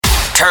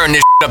turn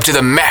this up to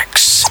the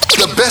max.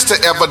 The best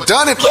that ever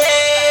done it.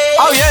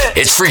 Oh yeah.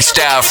 It's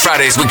Freestyle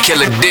Fridays with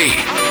Killer D.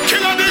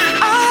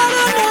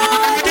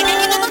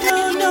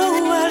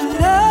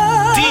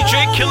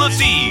 DJ Killer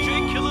D.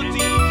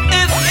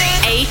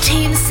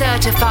 18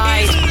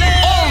 certified.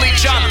 Only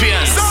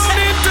champions.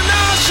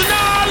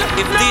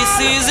 If this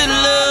isn't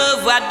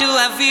love, why do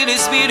I feel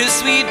this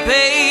bittersweet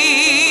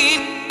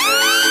pain?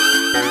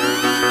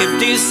 If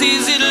this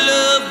isn't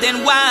love,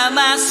 then why am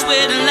I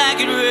sweating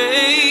like it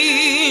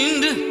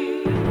rained?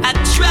 I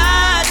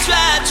try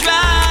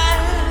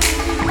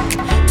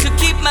to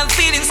keep my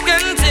feelings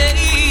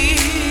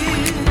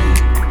contained,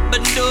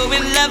 but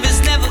knowing love is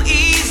never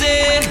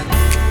easy.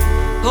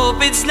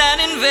 Hope it's not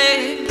in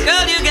vain.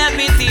 Girl, you got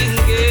me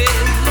thinking,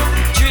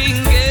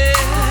 drinking,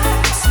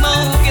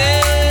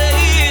 smoking.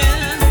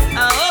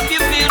 I hope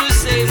you feel the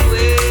same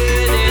way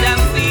that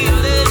I'm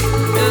feeling,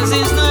 'cause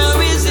there's no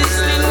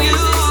resisting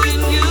you.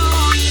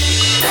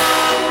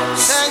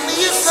 Sing me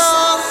a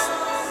song,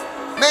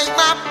 make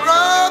my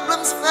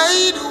problems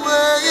fade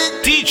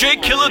away. DJ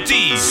Killer D.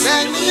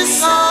 Sing me a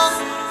song,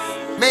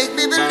 make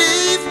me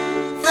believe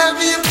there'll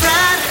be a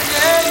brighter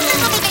day.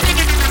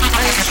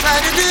 I try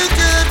to do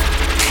good,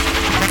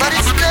 but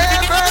it's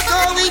never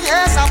going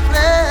as I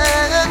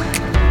planned.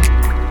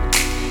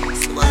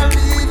 So I'll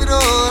leave it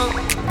all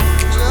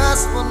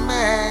just for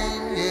man.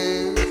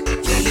 Yeah.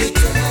 Can you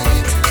turn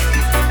it?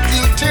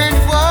 You turned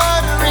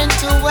water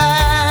into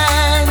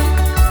wine.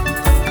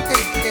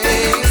 Hey,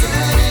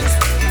 turn it.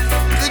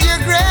 Could you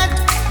grant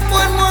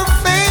one more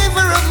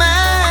favor of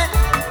mine?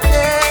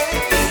 Yeah.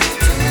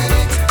 Turn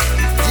it.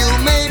 You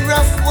made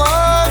rough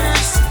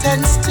waters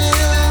stand still.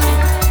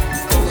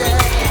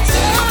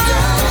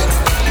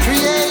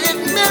 Created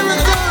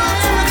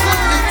miracles,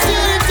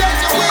 did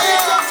touch a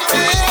will.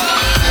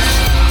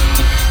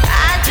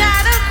 I try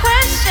to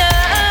question,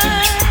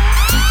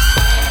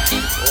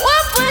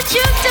 what would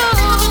you do?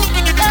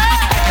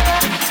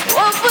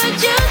 What would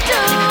you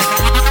do?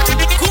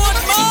 Good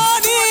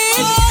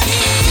morning.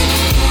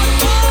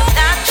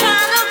 Not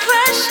trying to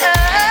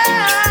pressure,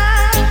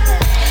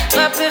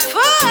 but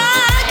before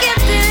I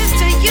give this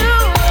to you,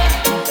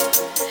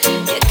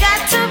 you got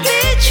to be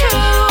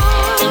true.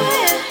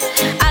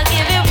 I'll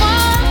give you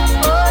one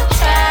more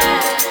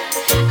time.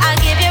 I'll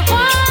give you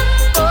one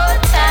more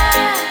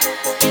time.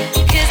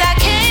 'Cause I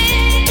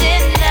can't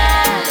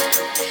deny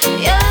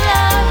your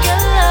love,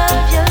 your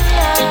love, your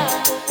love.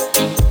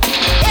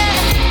 Yeah,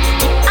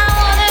 I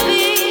wanna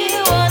be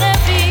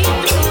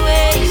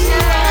where you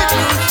are.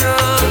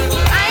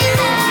 Right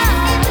now,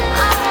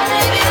 I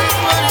wanna be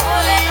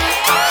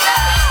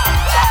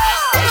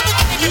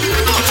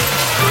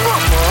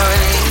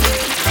Morning.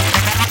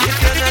 If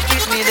you're not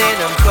with me, then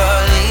I'm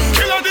calling.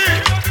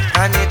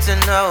 I need to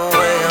know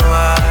where you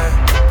are.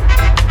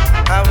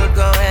 I would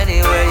go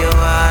anywhere you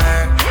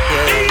are.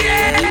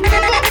 Yeah.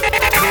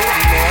 Good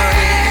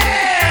morning.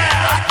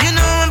 You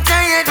know I'm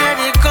tired of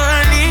you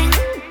calling.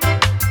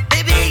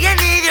 Baby, I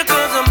need you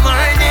 'cause I'm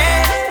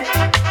morning.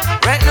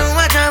 Right now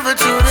I travel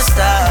to the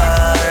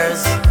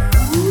stars.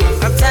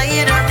 I'm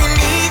tired of the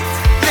late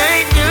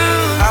night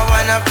news. I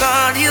wanna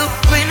call you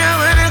when I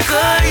wanna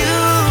call you.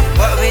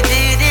 What we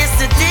did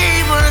yesterday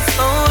was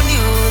old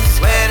news.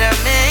 Wait a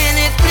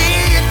minute,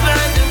 please,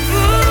 find the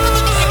rule.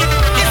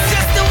 It's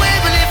just the way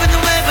we live and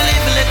the way we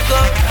live, let's go.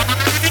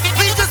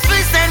 We just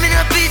FaceTime in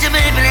a picture,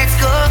 baby, let's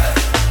go.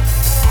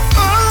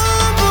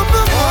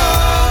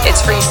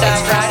 It's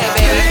Freestyle Friday,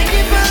 baby.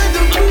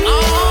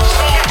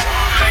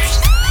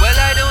 Well,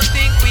 I don't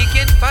think we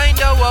can find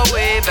our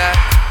way back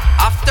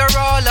after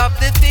all of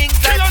the things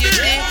that you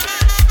did.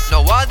 No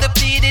other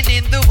pleading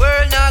in the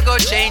world now go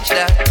change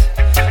that.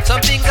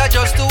 Some things are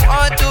just too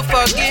hard to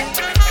forgive.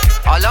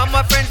 All of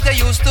my friends, they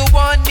used to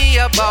warn me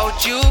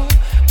about you,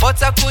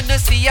 but I couldn't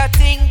see a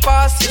thing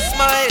past your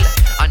smile.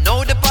 I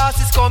know the past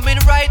is coming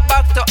right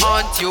back to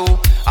haunt you.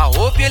 I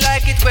hope you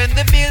like it when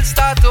the bills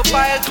start to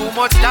pile. Too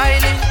much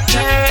styling.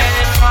 Turn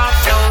off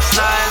your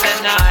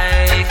silent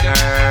night,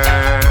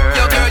 girl.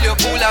 Yo, girl, you're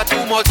full of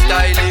too much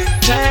styling.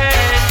 Turn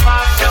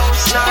off your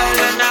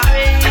silent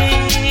night.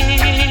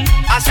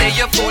 I say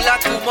you're full of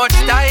too much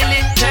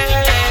styling.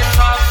 Turn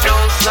off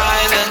your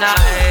silent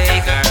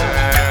night, girl.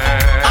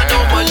 I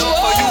know my love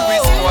for you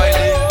is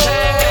spoiling.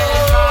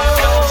 Turn off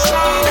your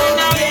silent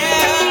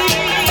night.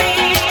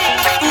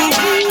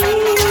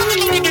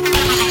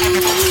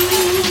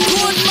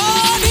 Good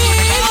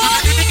morning.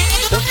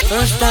 The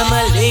first time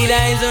I laid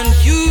eyes on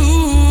you,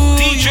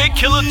 DJ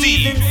Killer D.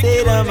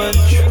 said I'm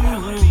untrue.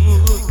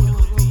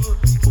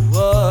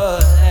 Why?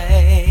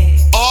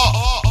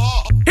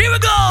 Here we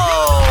go.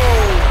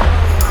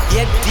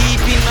 Yet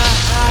deep in my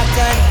heart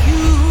I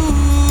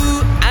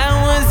knew I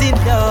was in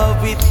love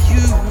with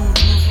you.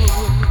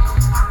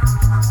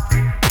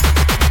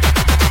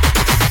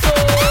 So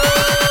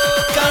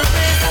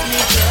caress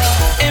me, girl,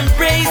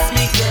 embrace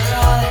me,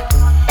 girl.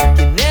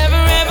 You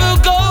never ever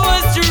go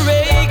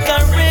astray.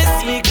 Caress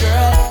me,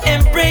 girl,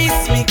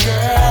 embrace me,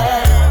 girl.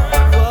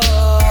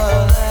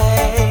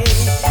 Why?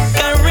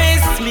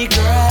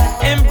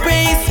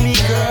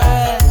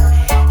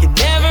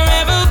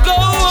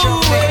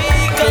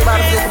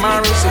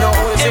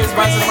 this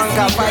person man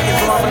can fight it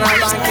from up and I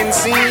can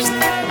see.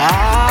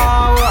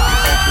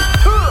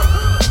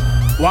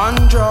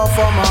 One draw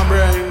for my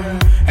brain.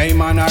 Hey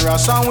man, a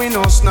rush and we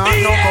no snap,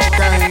 no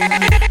cocaine.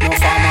 No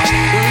farmer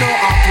needle, no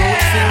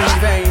approach in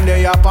vain.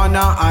 They up on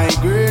a high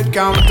grade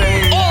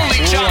campaign.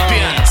 Only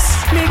champions.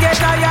 Me get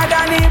tired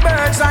than the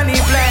birds and the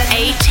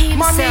planes. 18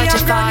 Mommy certified.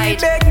 and granny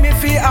beg me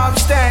fi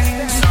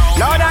abstain.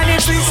 Lord and the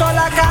sweet so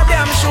like a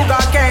damn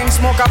sugar cane.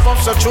 Smoke a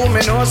puff so through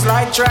me nose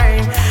like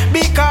train.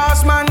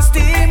 Because man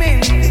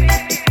steaming,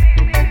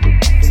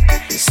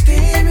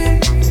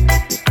 steaming,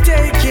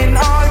 taking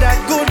all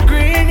that good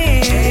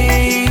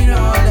greening,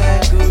 all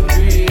that good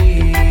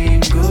green,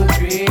 good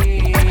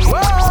green.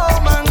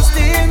 Whoa, man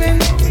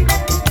steaming,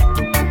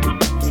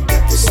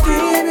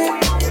 steaming,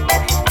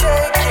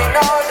 taking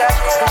all that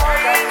good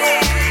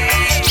greening.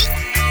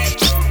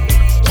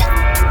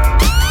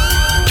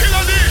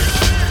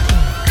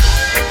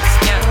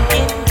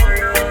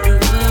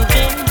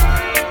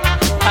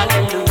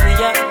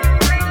 Hallelujah.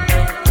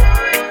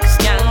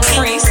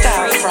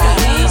 Freestyle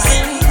Fridays.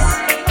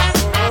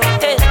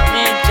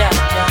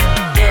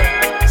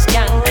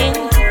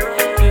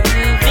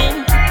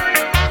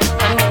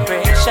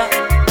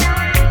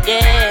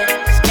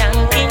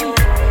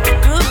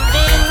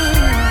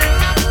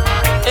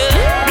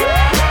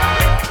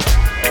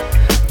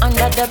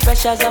 The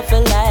pressures of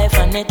your life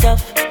and it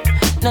tough.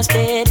 No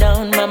stay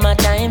down, mama,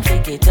 time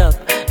pick it up.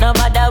 No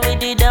bother with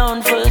the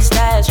down, full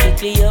style,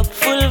 strictly up,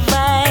 full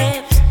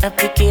vibes. Now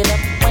pick it up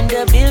when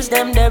the bills,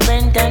 them, the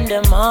rent and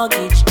the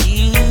mortgage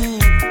due.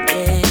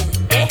 Yeah,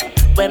 yeah.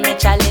 When me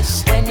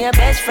chalice, when your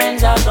best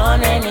friends are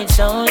gone and it's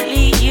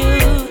only you.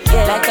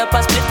 Yeah, like a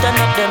pass, split turn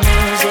up the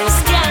music.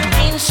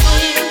 Skanking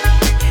sweet,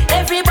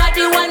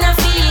 everybody wanna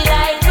feel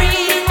like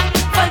free.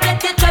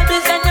 Forget your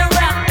troubles and you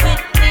rock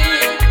with me.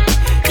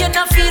 You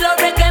know feel a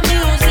reggae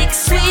music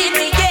sweet,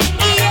 yeah,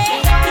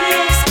 yeah,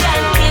 yeah.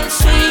 Skanking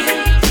sweet,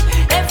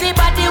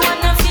 everybody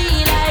wanna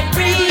feel like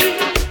free.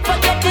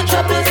 Forget the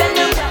troubles and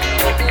you rock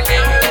with me.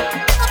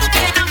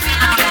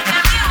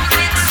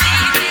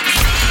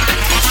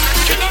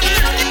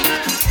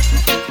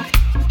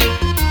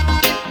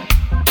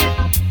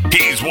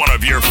 He's one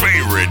of your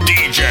favorite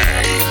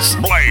DJs,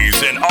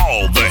 blazing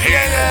all the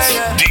hits.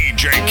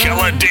 DJ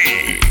Killer D.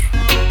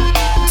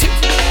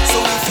 So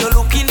if you're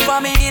looking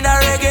for me in a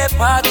reggae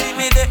party,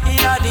 me the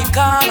inna the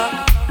corner.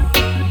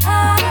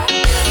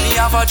 Me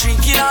have a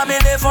drink in a me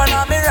left and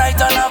a me right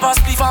and have a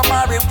spliff of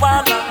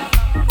marijuana.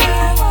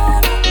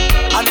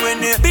 And when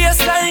the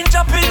bassline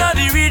jump inna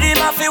the rhythm,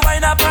 I feel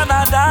wind up and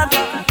a dance.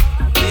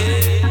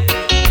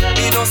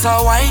 Me just a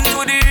wine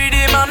to the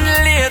rhythm and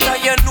later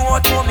you know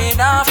what coming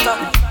after.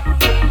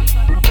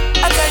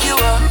 I tell you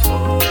what,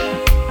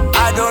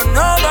 I don't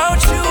know about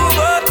you,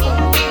 but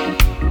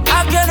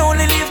I can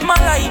only live my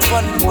life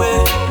one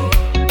way.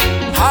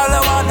 All I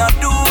wanna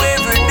do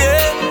every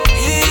day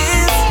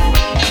is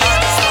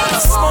I just wanna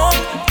smoke,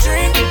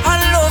 drink,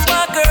 and love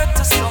my girl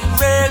to some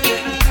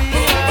reggae.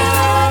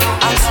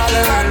 I'm call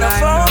her on the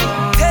phone,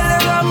 tell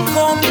her I'm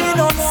coming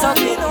on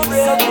something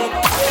reggae.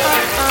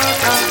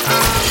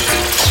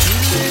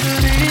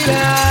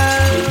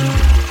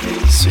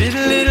 Sweet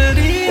little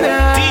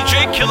Dina,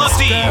 DJ Killer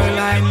D.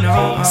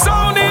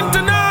 Sound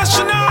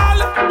International.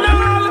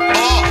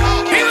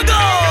 Here we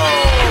go.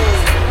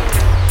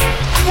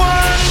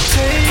 One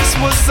taste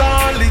was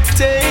all it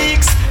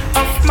takes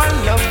of my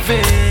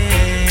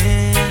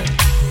loving.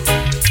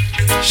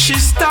 She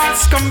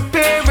starts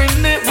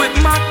comparing it with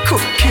my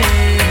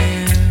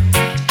cooking.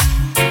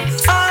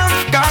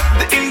 I've got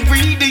the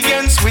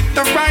ingredients with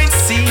the right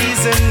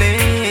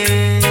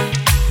seasoning.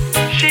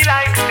 She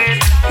likes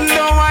it.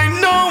 No, I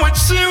know what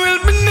she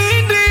will be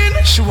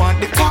needing. She want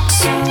the cock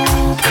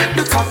soup,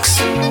 the cock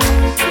soup.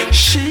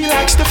 She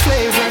likes the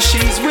flavor,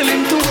 she's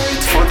willing to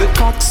wait for the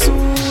cock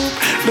soup,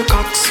 the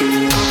cock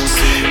soup.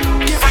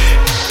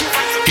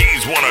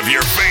 He's one of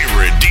your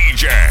favorite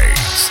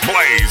DJs,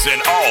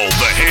 blazing all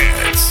the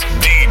hits.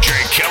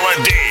 DJ Killer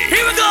D.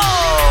 Here we go!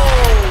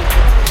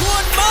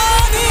 Good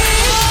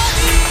morning!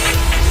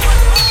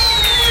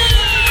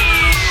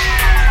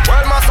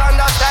 Well, must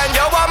understand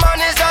your woman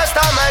is just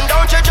a man.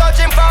 Don't you judge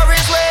him for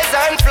his ways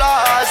and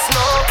flaws,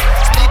 no.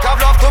 Speak of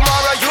love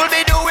tomorrow, you'll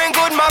be doing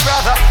good, my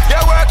brother.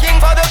 You're working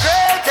for the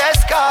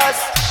greatest cause.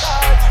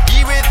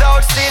 He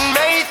without sin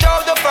may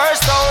throw the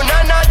first stone,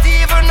 and not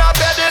even a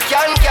pebble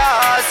can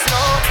cast,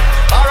 no.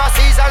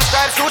 Pharisees and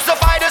scribes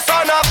crucify the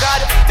Son of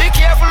God. Be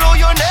careful who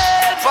you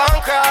nail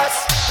on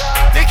cross.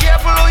 Be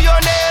careful who you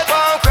nail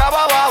on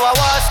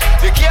cross.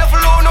 Be careful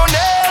who no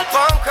nail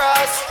on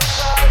cross.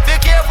 Be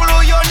careful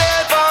who you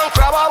nail on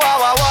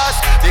cross.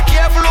 Be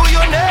careful who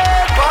you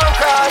nail on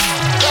cross.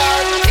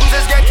 Things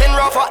is getting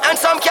rougher and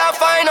some can't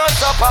find no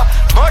supper,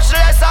 much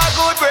less a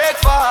good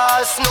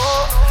breakfast, no.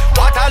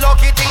 What a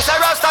lucky thing, say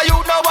Rasta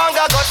youth no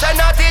longer guts, and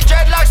not the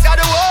dreadlocks got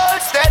the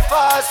world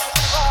steadfast.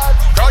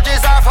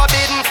 Grudges are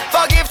forbidden,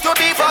 forgive to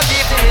be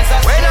forgiven.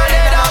 When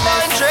another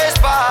man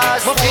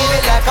trespass, we feel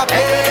it like a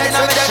pain.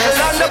 I'm gentle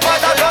and the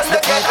pot I dust the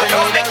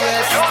kettle.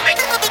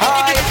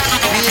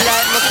 Feel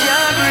like me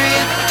can't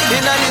breathe.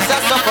 In a this a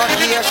suffer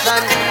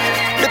suffocation.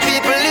 The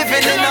people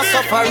living in a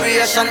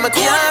sufferation. Me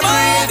can't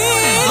breathe,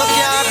 me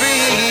can't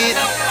breathe.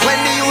 When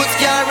the youth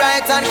can't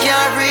write and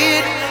can't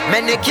read,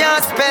 many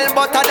can't spell,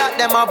 but that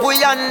them a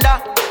boy under.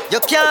 You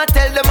can't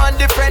tell the man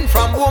different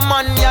from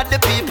woman. Yeah, the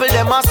people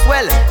them as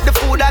well. The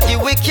food that give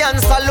we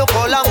cancer. Look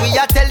how long we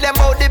a tell them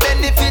about the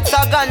benefits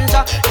of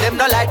ganja. Them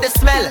not like the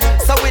smell,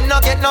 so we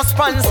not get no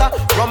sponsor.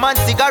 Rum and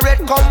cigarette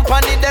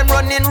company, them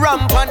running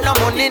rampant. No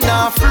money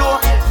no flow.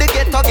 The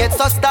ghetto get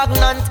so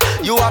stagnant.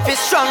 You have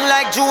it strong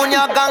like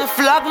junior gang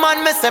flag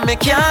man. Me say me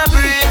can't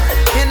breathe.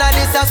 In a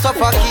this a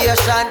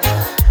suffocation.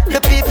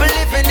 The people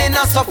living in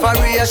a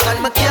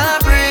sufferation. Me can't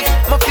breathe.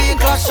 Me feel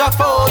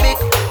claustrophobic.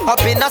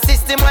 Up in a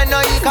system where no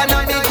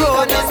economic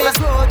growth.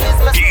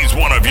 He's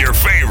one of your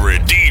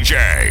favorite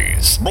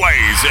DJs,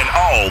 blazing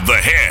all the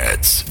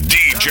hits.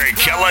 DJ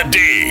Killer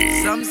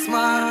D. Some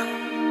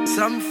smile,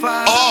 some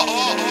fight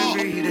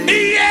every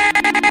day. Yeah!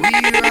 We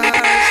rise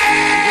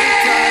through the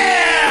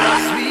time,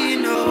 'cause we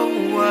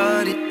know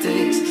what it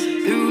takes.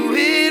 Through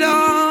it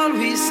all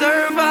we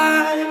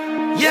survive,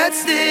 yet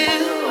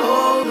still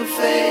hold the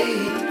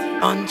faith.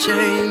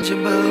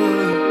 Unchangeable,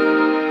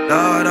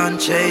 Lord,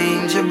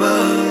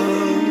 unchangeable.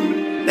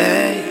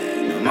 Hey,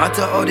 no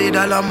matter how the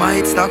dollar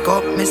might stack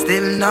up, me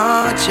still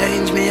not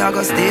change. Me I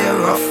go stay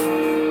rough.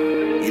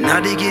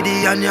 Inna the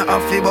giddy and you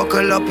have to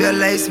buckle up your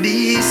legs.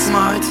 Be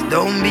smart,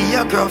 don't be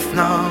a gruff.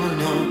 No.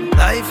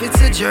 Life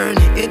it's a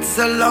journey, it's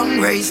a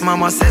long race.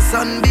 Mama says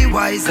son be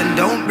wise and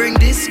don't bring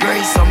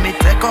disgrace. So me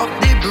take up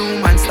the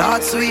broom and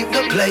start sweep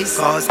the place.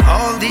 Cause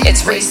all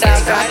these races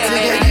got to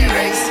get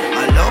erased.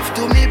 I love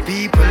to me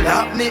people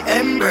that me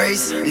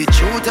embrace. The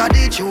truth are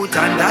the truth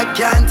and that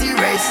can't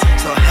erase.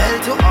 So hell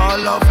to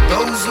all of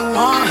those who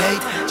want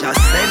hate.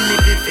 Just send me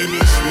to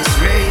finish this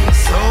race.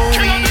 So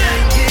we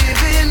ain't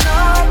giving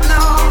up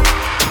now.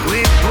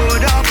 We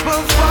put up a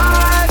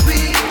fight.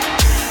 We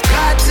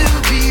got to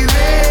be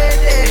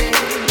ready.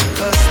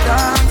 Cause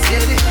time's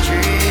getting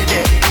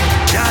dreary.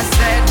 Just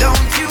said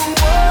don't you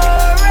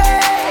worry.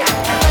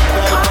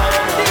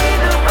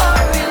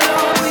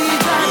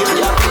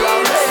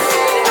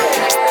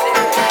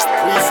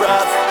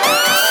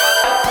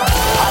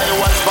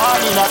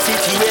 In a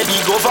city where the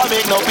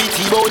government no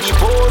pity about the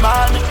poor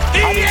man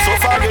and his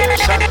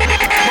sufferation.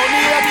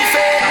 Money are the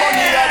faith,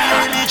 money are the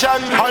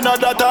religion. And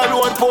that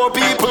alone poor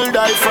people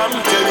die from.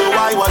 Tell you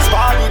I was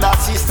born in a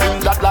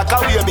system that like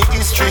away me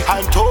history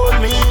and told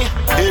me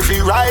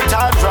every right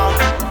and wrong.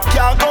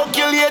 Can't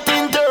calculate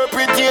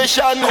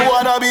interpretation.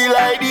 Wanna be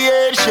like the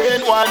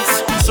ancient ones.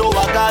 So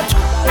I got to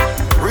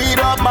read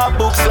up my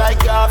books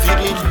like Garfield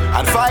did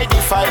and fight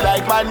the fight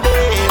like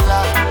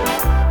Mandela.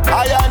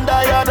 I and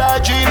I had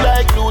a dream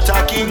like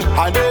Luther King,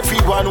 and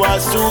everyone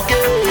was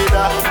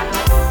together.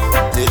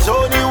 There's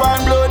only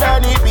one blood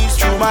and it beats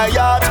through my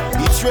heart.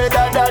 It's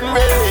redder than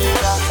red.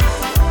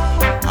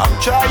 I'm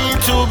trying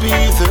to be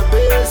the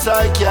best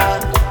I can.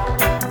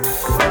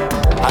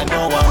 I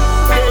know I'm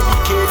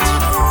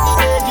dedicated,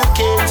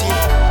 educated,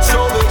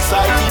 so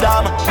excited,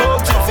 I'm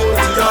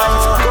motivated.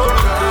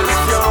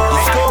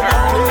 Let's go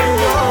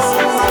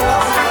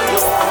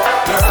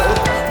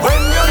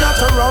when you're not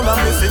around, I'm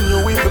missing you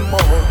even more.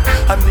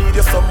 I need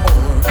you some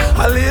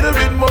more, a little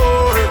bit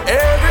more.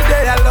 Every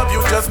day I love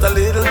you just a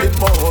little bit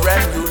more.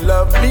 And you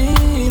love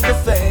me the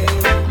same.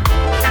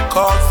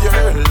 Cause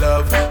your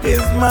love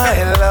is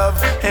my love,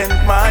 and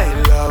my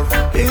love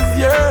is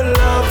your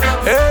love.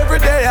 Every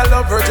day I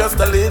love her just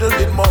a little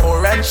bit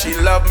more. And she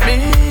love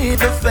me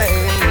the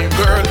same.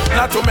 Girl,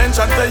 not to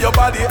mention say your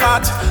body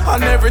hot.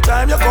 And every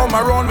time you come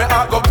around me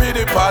I go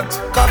pity pot.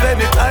 Cause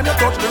anytime you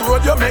touch the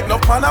road you make no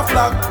pan a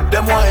flag.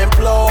 Them want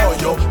implore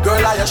you,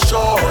 girl I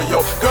assure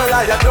you, girl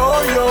I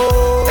adore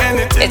you.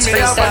 Anything it's me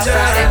have a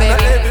Friday, baby.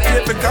 not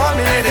hesitate to call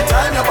me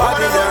anytime your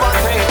body hurt.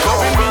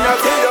 Loving me I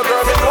see you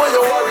girl, you know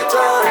you want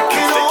return.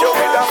 Stick you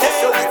with a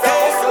hustle,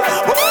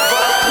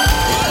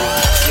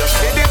 you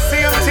see the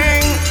same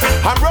thing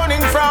I'm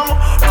running from.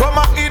 Come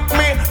and hit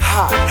me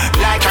hard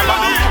like a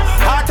bomb.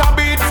 Heart a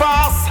beat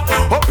fast,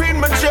 up in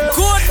my chest.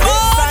 Good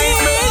morning.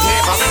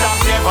 Never stop,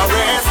 never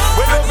rest.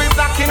 When love is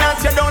knocking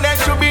at you down, there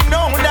should be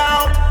no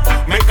doubt.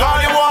 Make all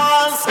the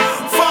walls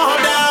fall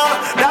down.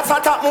 That's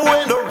what happens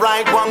when the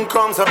right one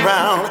comes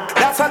around.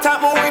 That's what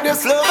happens with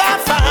this love I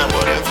find.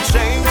 But if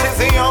change is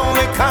the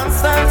only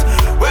constant,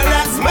 well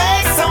let's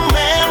make some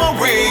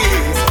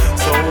memories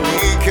so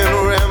we can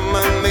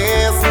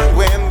reminisce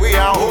when we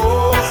are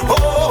whole.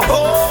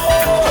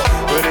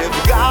 But if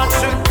God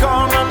should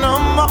call my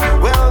number,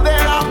 well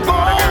then I'm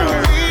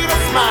gonna read a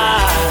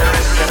smile.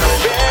 And the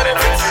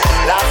benefits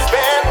I'll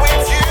spend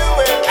with you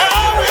and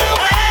I will.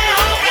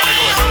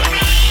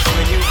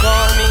 When you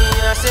call me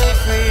I say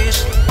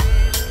freeze.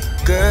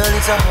 Girl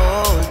it's a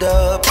hold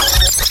up.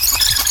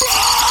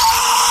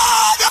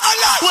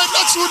 When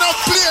that tune not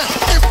play,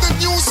 if the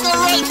news not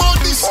right about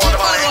this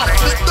tomorrow,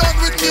 we done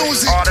with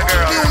music.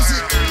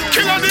 Music.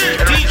 Killer D.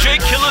 DJ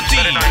Killer D.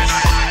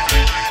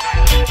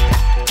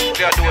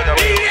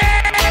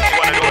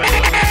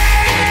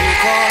 When you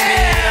call me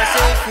I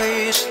say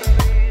freeze.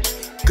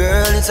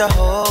 Girl it's a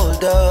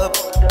hold up.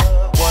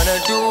 Wanna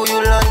wanna do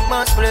you like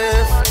my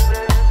spliff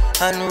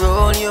and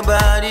roll your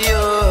body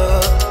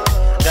up.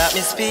 Got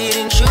me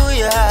speeding through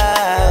your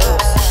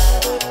house.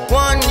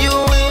 Want you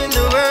in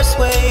the worst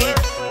way.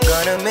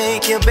 Gonna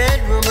make your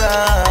bedroom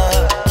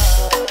rock.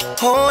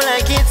 Oh,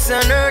 like it's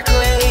an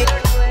earthquake.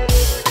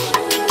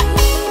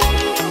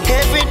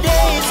 Every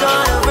day is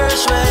on a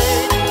verse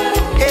rate.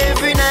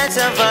 Every night's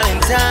a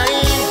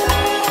Valentine.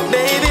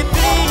 Baby,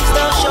 please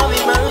don't show me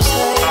mercy.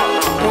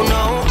 Oh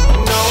no,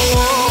 no.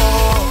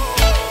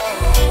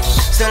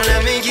 So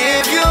let me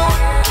give you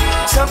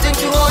something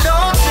to hold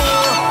on to.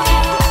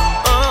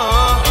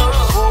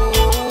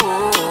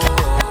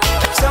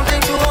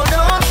 Something to hold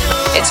on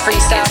to. It's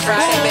Freestyle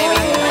Friday, baby.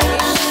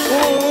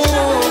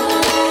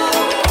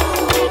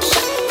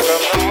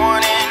 From the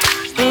morning.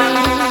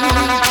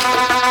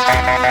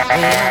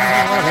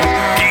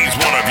 He's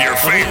one of your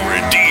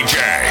favorite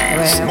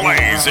DJs,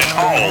 blazing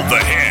all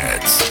the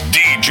hits.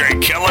 DJ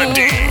Killer D.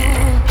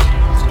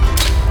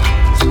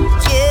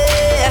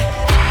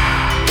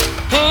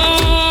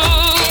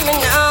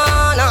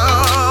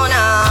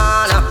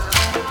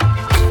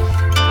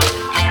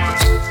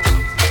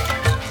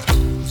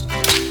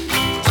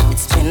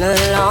 A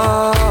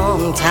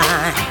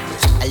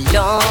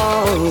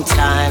long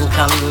time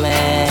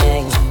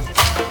coming.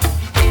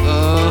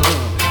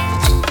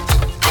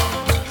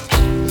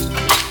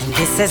 And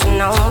this is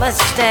no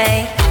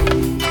mistake.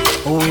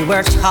 We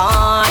worked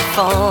hard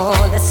for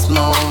this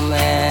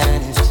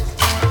moment.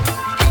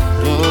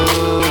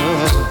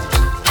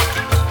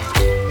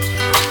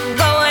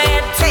 Go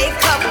ahead,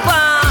 take a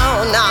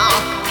bow now.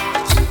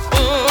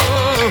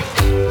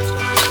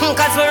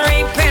 'Cause we're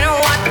reaping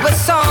what we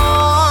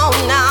sow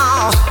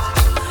now.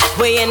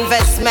 We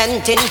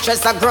investment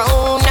interests are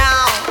grown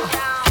now.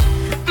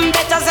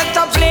 Better set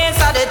a place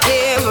at the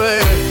table.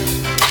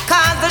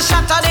 'Cause the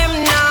shot of them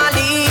not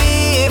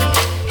leave.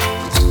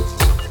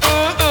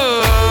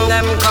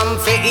 Them come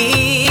for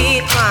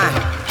eat, man.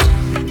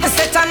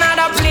 Set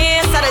another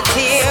place at the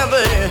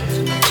table.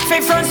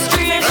 Free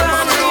frustration.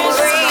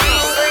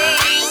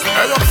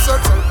 Hey,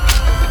 upset.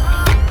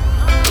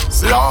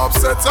 See how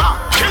upset her.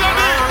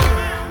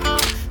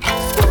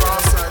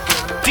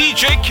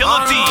 DJ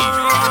Killer D.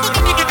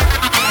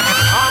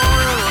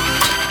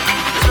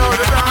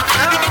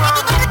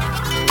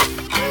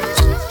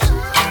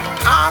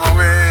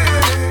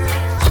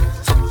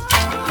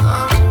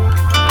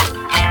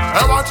 I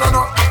want you to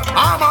know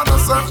I'm on the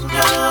set.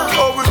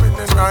 Oh, we're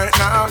winning right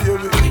now, you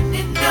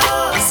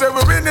we say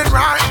we're winning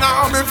right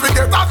now. Me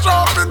forget a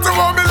trophy to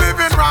what me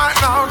living right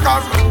now.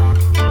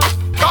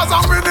 Cause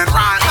I'm winning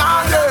right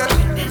now,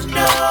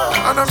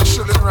 yeah. And I'm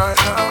chilling right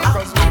now.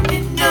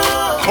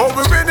 Oh,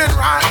 we're winning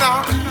right now.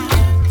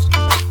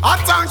 Our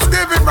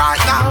Thanksgiving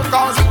right now.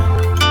 Cause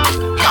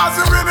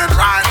we're winning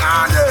right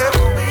now, yeah.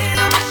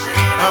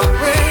 I'm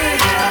winning.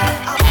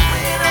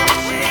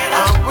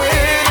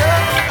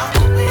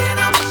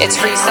 It's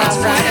Freestyle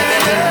Friday,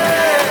 baby.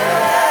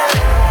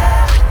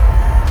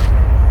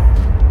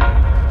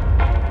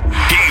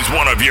 He's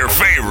one of your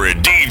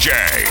favorite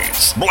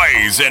DJs,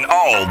 blazing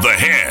all the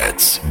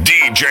hits.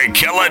 DJ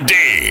Killer D.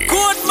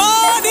 Good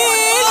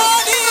morning.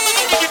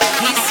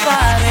 He's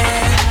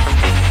smiling,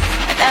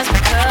 and that's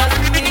because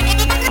of me.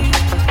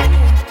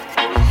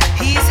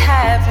 He's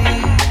happy,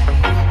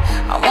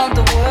 I want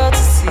the world to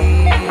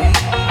see.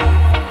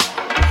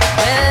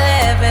 We're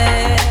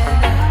living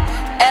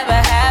ever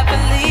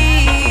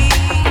happily,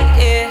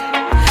 yeah.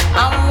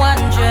 I'm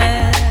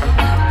wondering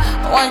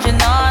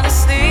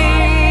honestly.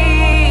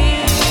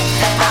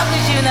 How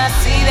could you not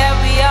see that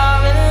we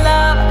are in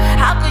love?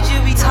 How could you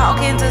be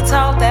talking to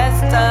talk that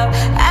stuff?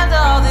 After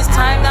all this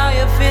time, now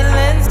you're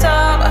feeling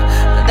tough.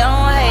 But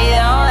don't hate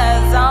on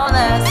us,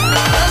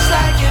 Just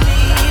like you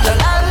need a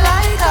lot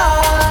like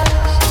us,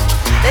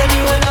 then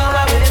you will know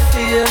how it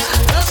feels.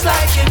 Just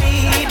like you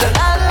need a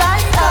lot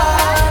like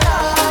us,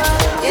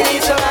 you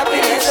need some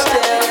happiness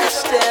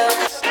still.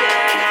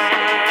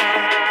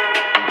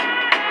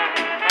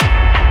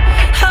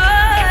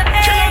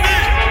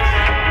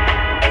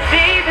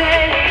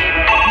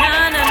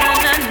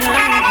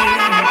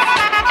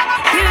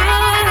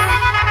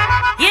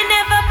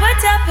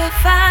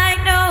 Fight,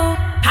 no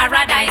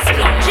paradise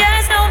flow.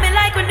 Just know me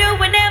like we knew.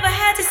 We never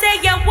had to say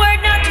your word,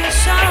 not to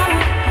show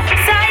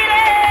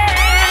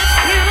silence.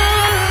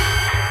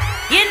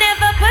 You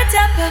never put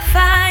up a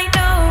fight,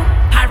 no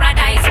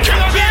paradise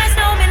flow. Just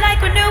know me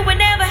like we knew. We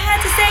never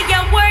had to say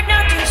your word,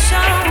 not to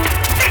show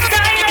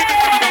silence.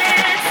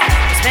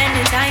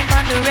 Spending time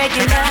on the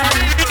regular.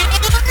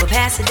 We're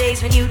past the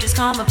days when you just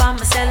call me on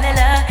my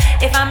cellular.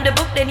 If I'm the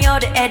book, then you're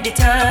the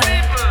editor.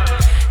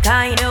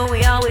 God, you know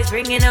we always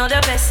bringing all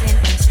the best in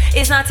us.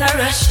 It's not a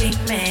rushing,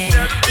 man.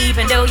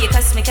 Even though you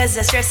cuss me cause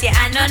I stress you,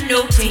 I'm not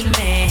noting,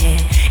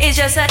 man. It's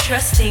just a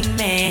trusting,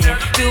 man.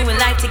 Doing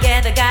life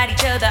together, got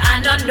each other,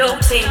 I'm not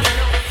noting.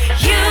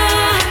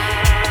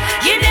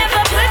 You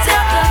never put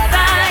up a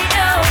fight,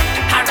 no.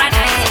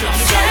 Paradise, you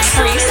just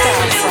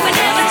freestyle. We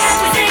never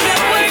have to say a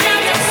word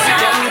on the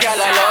side.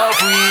 Girl, I love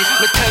we,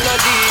 me tell her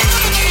this.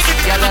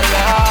 Girl, I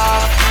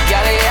love,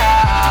 girl,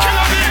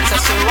 yeah. So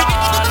she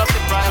want up the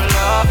prime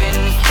loving.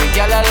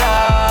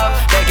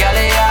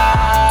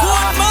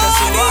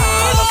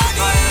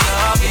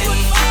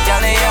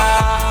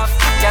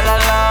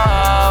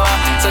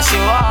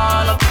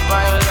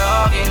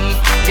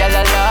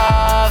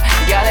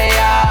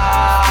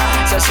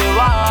 she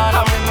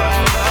wanna be my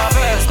love.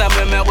 First time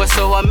we met was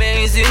so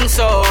amazing,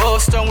 so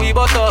strong. We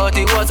both thought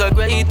it was a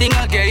great thing.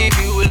 I gave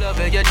you love,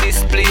 and you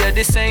display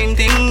the same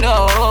thing.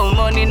 No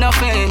money,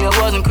 nothing, you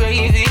wasn't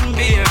craving,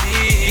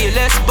 baby.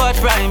 Less but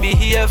right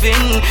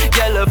behaving.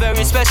 Girl, you're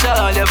very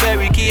special, you're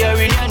very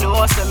caring. You know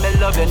I say me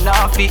love you,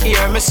 not be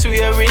here. Me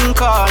swearing,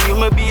 call you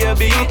my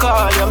baby,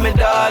 call you my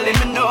darling.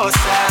 Me know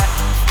sir.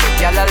 The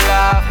girl I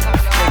love,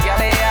 the girl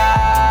I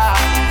have.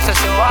 So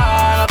she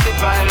wanna be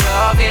my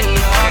loving,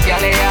 the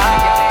girl I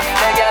have,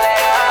 the girl I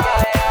have.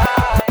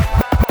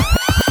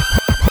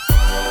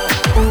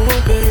 Oh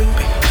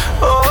baby,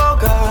 oh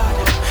God.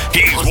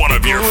 He's one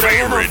of your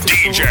favorite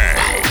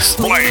DJs,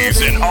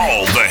 blazing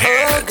all the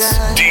hits.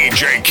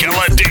 DJ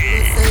Killer D.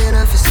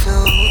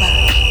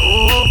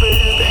 Oh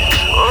baby,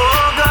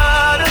 oh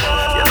God.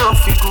 You know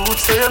feel good,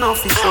 so you know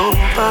feel so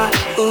bad.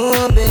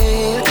 Oh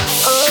baby,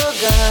 oh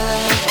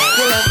God,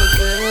 you love me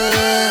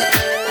good.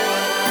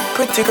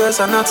 Pretty girls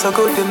are not so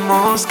good in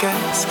most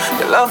cases.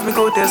 You love me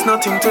good, there's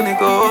nothing to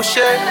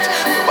negotiate.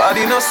 Your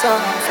body no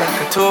soft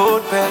like a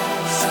toad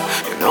pass.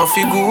 You know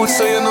feel good,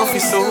 so you know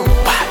feel so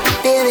bad.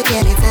 Baby,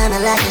 can you tell me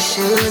like a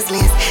shoes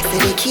list? Say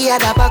the key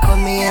at the back of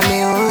me and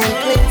my own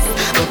place.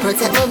 But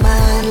protect my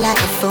mind like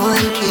a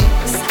phone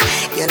kiss.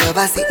 You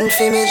never sitting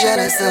for me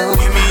jealous, so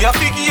give me a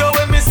figure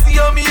when me see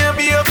you, me and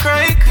be a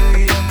cry.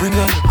 Bring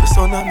a little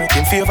son and make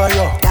him favor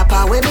you. That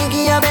part when me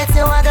give you bet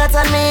you want got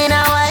on me in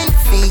a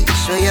wifey.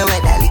 Show you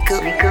what that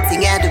little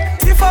thing I do.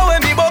 If I when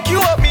me buck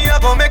you up, me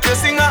I gon' make you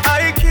sing a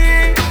high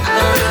key.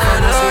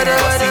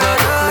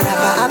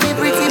 I be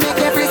pretty, make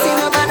everything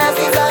up and I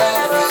feel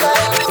fine.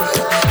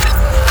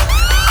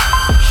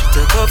 She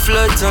take a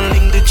flight and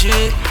link the G.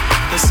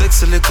 The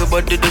sexy little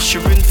body that she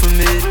bring for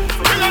me.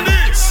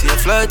 See a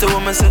flight, a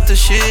woman set to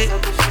shit.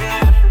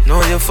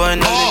 Now you're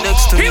finally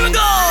next to me. Here we go!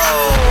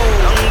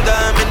 Long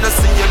time in the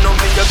sea, you know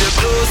me, you get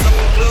closer.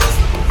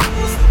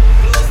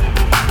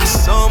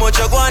 So much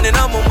you're going in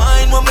on my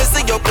mind when we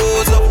see your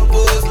pose up. I'm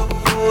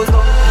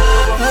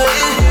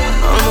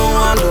the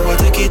one who will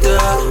take it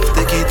off,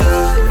 take it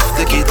off,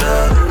 take it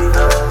off.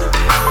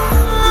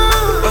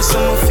 But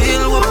some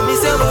feel what me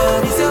say,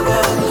 what me say,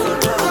 what.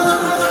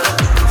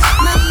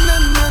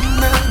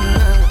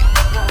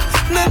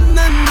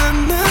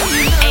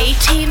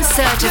 18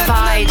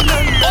 certified.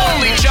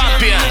 Only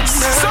champions.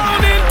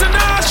 Sound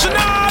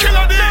international.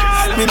 Killer D.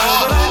 Me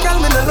know girl,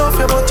 me no love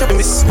you, but you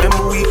miss me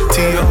weak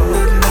to you.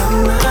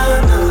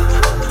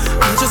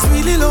 Me just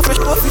really love you,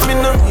 but me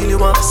no really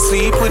want to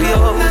sleep with you.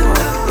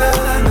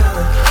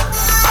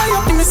 I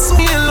hope me so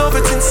in love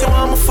with since you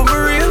want me for me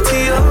real to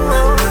you.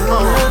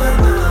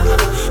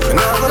 Me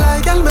know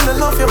like girl, me no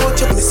love you, but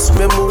you miss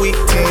me weak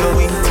to you.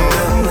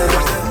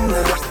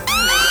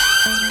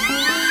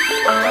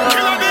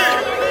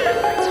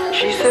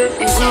 She said,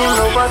 it's me,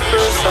 no bad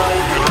first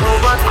sight. No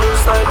bad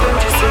first sight, then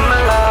she see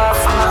my laugh.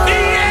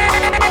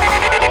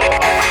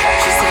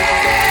 She said,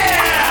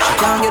 she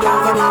can't get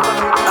over me,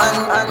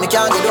 and me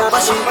can't get over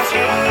she.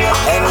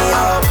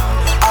 Anyhow,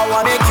 I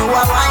wanna make you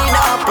a wind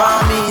up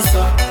on me,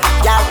 so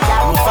yeah,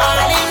 I'm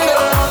falling in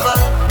love.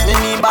 Let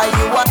me buy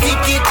you a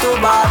ticket to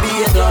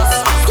Barbados.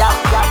 Yeah,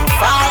 I'm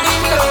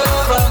falling in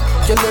love.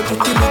 Your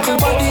pretty little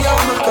body,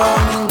 I'm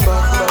coming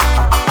back.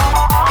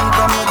 I'm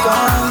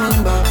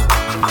coming back.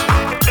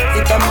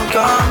 I'm a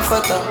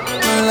comforter,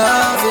 I'm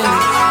loving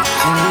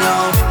you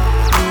now.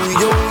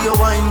 You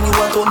wine, you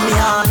want on me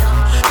on.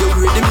 You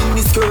ready me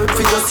me skirt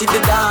for you see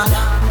the dawn.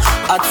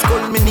 At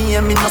school me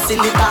name me no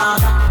silly down.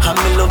 And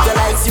me love you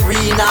like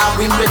Serena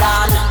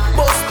Wimbledon.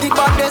 Bust the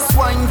baddest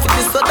wine for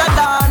the soda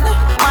down.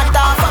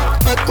 Matter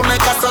make you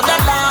make a soda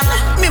land.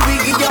 Me will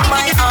give you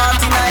my heart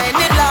in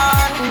any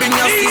land. Bring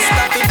your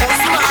sister to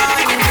bust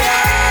mine,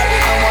 girl.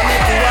 I wanna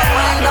make you a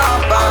wind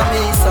up on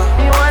me, so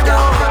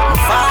I'm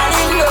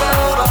falling in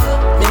love.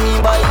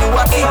 Buy you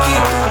a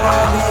ticket.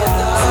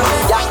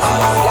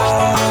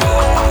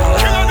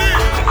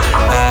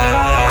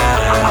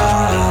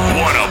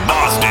 One of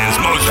Boston's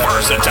most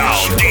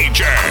versatile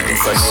DJs,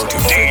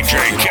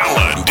 DJ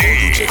Killer D.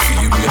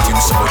 You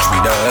rating so much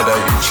with that I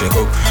check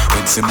up.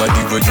 When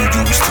somebody what you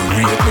used to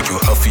rate, make you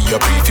happy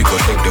up if you go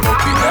take them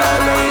up in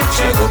that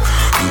check up.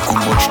 You could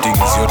much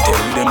things you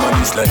tell them and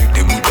it's like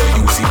them with a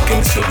use it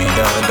can so be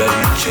that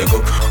check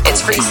up.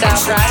 It's Freestyle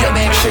Friday,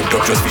 baby. Check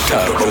up, just be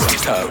talk about it,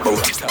 talk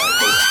about it.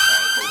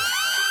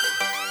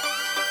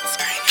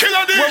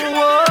 Killer D.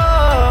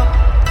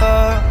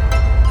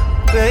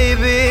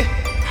 Baby.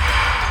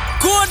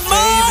 Good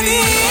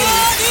morning.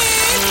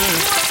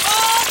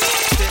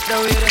 Sit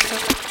down with us,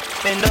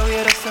 bend down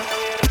with us,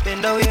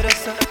 bend down with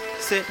us,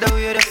 sit down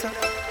with us.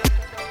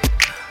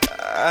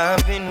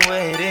 I've been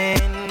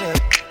waiting.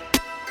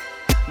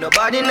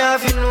 Nobody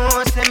nothing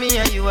know, say me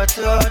and you a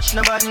touch.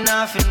 Nobody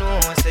nothing know,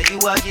 say you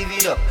a give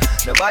it up.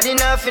 Nobody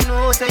nothing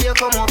know, say you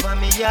come over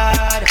me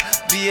yard.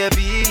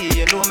 Baby,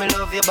 you know me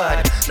love you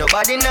bad.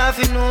 Nobody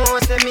nothing know,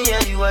 say me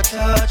and you a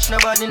touch.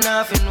 Nobody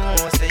nothing know,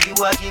 say you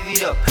a give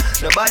it up.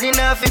 Nobody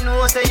nothing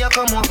know, say you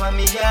come over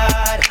me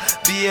yard.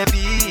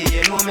 Baby,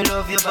 you know me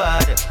love you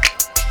bad.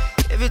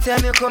 Every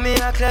time you come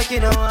here, act like you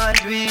don't want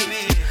to be.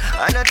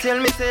 And Partner tell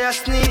me say I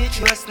sneak,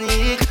 you a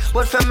sneak.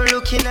 But from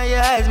looking at your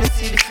eyes, me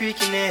see the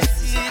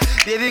freakiness.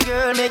 Baby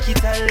girl, make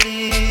it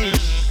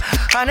unleash.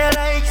 And I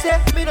like say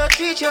me no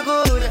treat you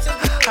good.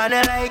 And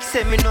I like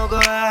say me no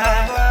go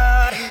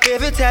hard.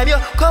 Every time you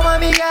come on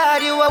me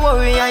yard, you a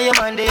worry and your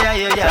man there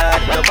your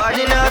yard.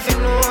 Nobody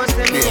nothing knows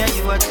say me and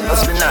you a talk.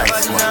 Must be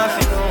nice, nobody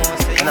nothing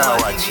knows say you now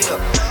a watch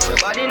talk. you.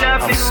 Nobody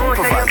nothing knows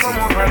say you come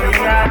over me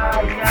yard.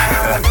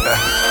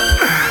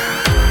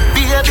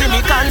 Baby,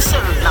 me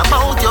concerned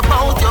about you.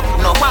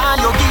 No why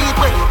you give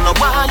way, no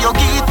why you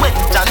give way.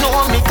 I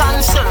know me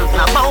concerned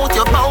about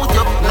you.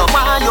 No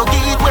why you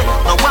give way,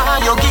 no why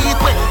you give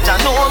way. I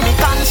know me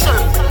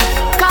concerned.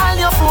 Call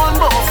your phone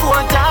about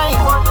 4 times.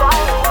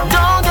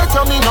 Don't get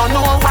to me, no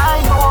know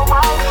why.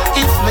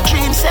 If my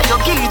dream say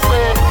you give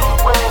way,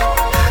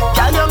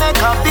 can you make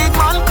a big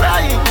man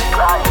cry?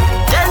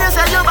 Tell you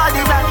say your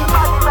body right.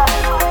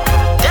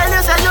 Tell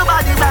you say your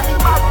body right.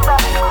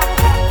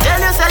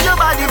 Tell you say your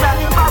body right.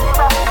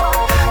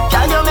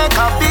 Can you make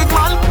a big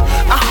man?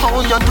 How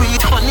you do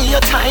it, honey,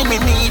 your time in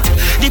need.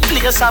 The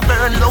place I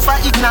burn, love I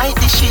ignite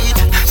the sheet.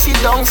 Sit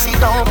down,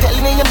 tell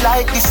me you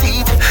like the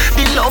seat.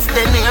 The love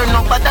then here,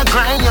 no bother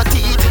grind your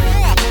teeth.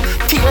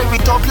 Tear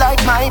it up like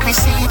my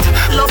receipt.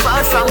 Love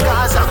her from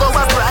Gaza, go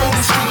up right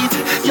the street.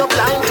 You're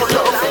blind to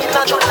love,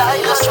 not your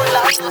life,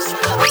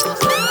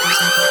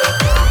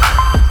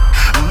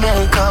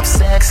 Makeup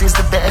sex is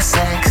the best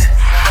sex.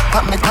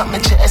 Pop me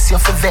chest, you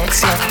for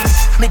vex,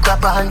 yes. Me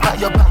grab on by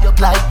your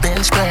like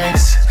bench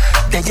press.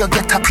 Then you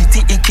get a pretty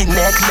icky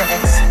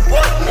necklace.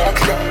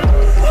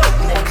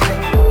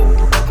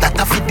 That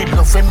I feel the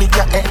love when me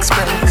your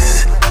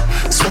express.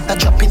 Sweater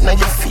drop it on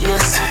your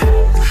face.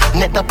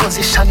 Net the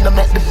position to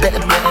make the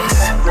bed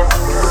rest.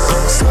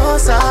 So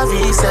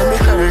sorry, say me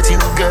hurt you,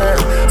 girl.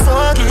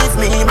 Forgive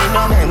me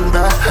no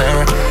remember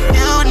her.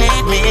 You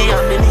need me, I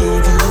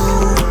need you.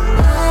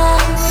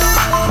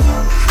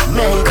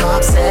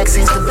 Makeup sex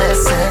is the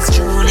best sex,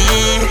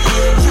 Julie.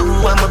 You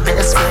are my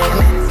best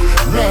friend.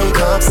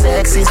 Makeup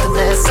sex is the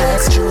best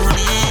sex, Julie.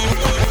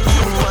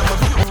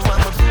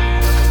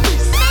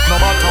 No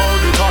matter how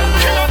the time,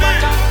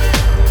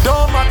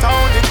 don't matter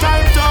how the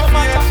time tough,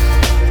 yeah.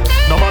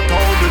 No matter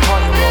how the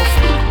time rough.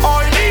 Oh,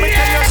 let me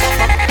tell you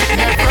something.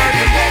 Never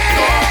you let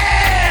go.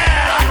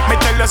 Me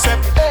tell you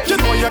something. You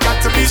know you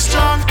got to be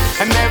strong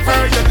and never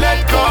you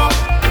let go.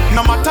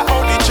 No matter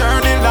how the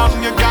journey long,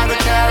 you gotta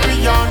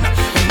carry on.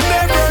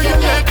 Never you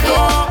let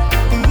go.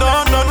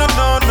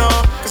 No,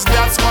 cause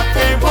that's what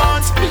they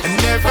want. And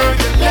never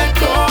you let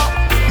go.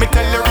 Me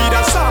tell you read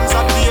the songs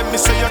and day, me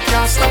say you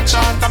can't stop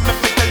chant. And me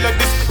tell you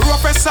this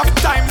roughest of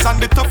times and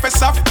the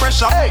toughest of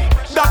pressure. Hey,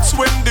 that's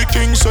when the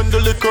king send the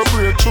liquor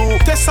breakthrough.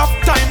 Test of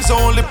times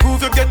only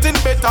prove you're getting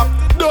better.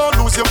 Don't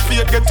lose your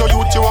faith, get to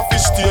youth, you have to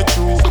stay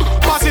true.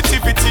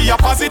 Positivity, a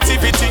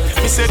positivity.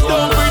 Me say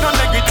don't bring no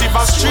negative,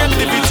 a straight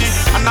liberty.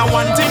 And now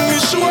one thing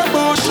is sure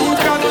about you,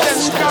 God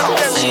bless.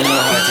 You know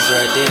heart is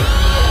right there.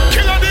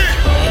 Killer D.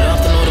 You don't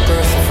have to know the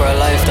person for a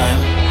lifetime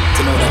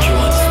to know that you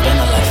want to spend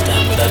a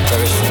lifetime with that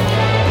person.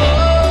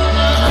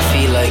 And I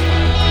feel like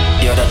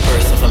you're that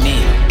person for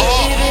me.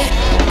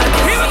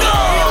 Here we go.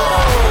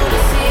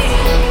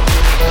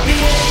 Be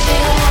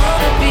anything I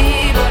wanna be,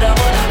 but I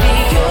wanna be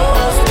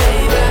yours,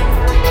 baby.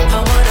 I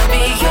wanna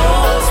be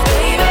yours,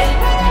 baby.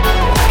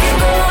 I can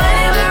go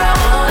anywhere I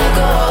wanna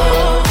go,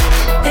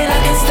 and I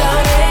can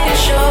start any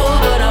show,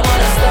 but I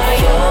wanna start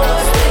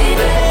yours,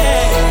 baby.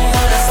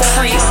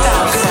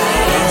 Freestyle.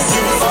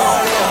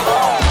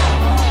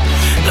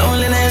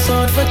 Loneliness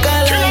out for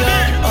color.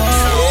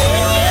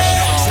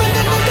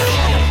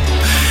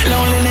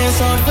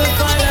 Loneliness out for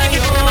color.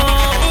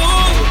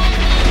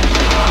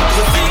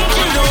 You think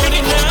you're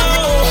lonely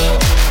now,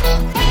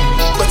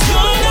 but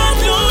you're not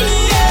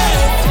lonely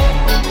yet.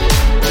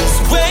 Just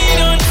wait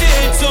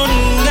until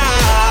tonight,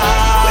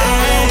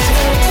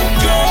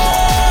 girl.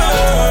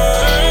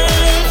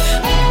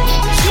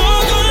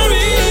 You're gonna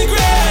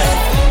regret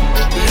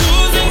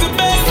losing the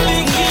best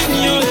thing in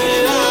your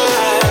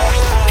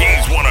life.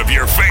 He's one of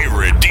your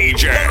favorite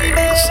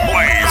DJs,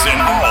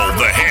 blazing all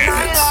the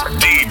hits.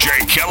 DJ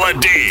Killer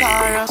D.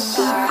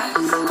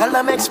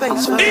 Color make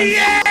space for me.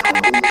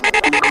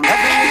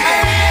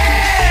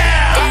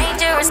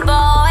 Dangerous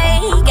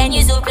boy, can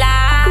you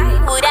supply?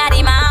 Would I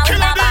demand with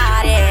my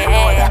body?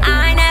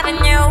 I never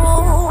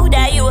knew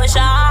that you were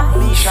shy,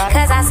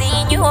 cause I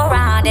seen you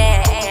around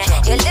it.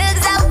 You look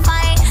so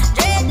fine,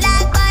 straight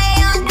like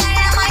fire, kind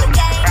of my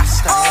game.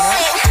 Oh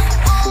yeah,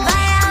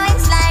 fire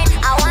waistline.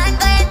 I want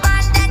to in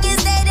front and you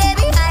stay there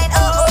behind.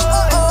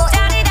 Oh.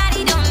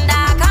 Daddy dum da,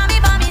 call me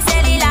for me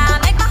cellular,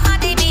 make my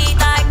heart beat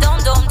like dum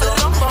dum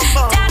dum.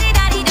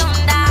 Daddy dum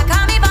da,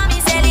 call me for me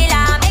cellular.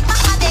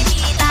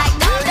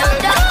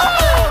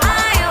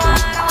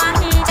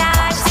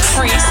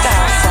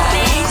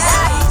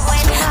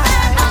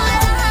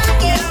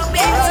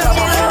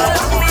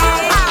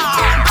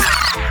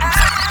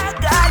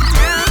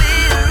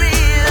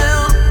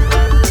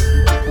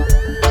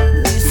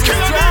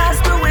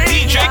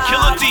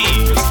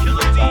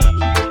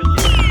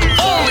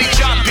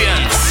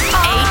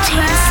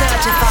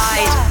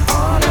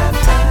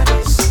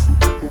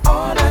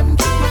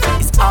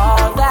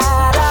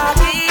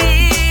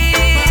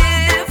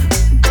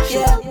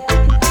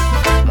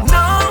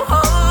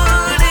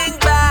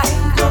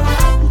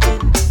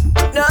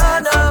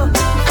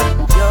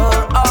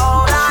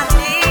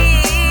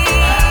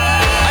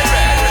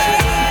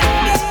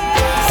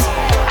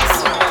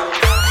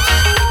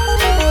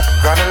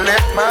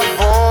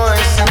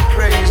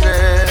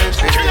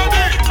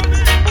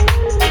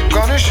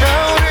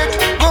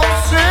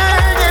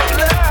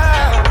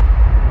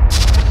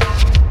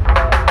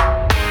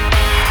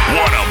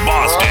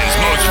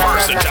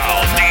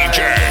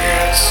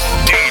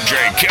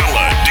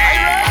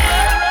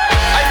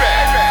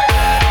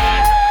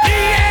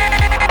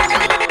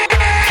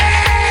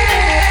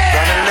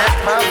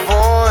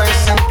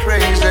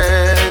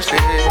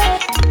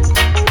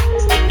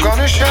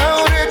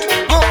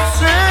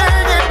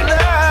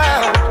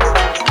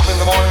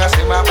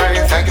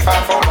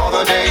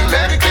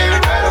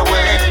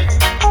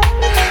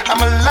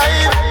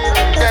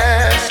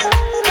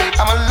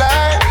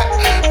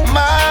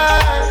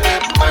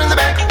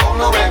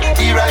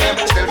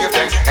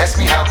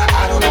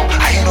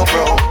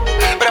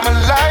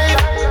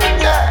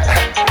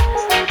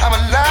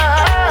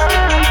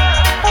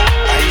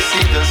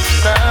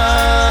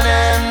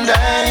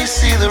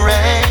 see the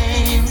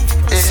rain.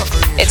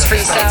 It's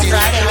Freestyle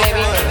Friday,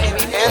 baby.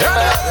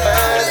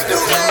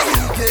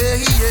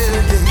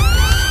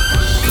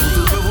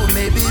 The road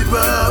may be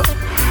rough,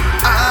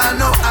 I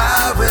know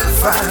I will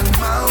find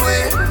my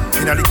way.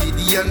 You know the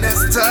Gideon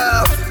is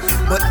tough,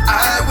 but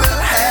I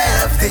will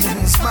have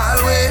things my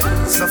way.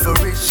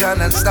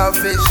 Sufferation and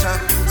starvation,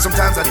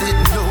 sometimes I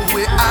didn't know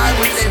where I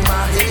would lay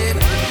my head.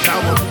 Now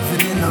I'm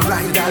moving in the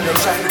right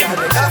direction.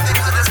 Nothing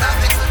could have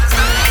stopped me.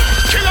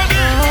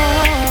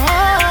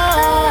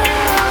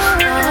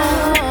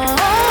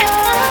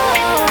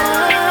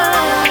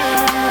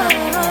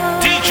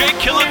 DJ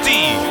Killer D,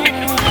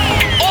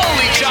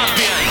 only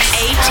champions.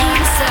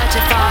 18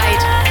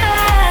 certified.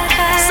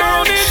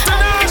 Sound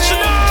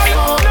International.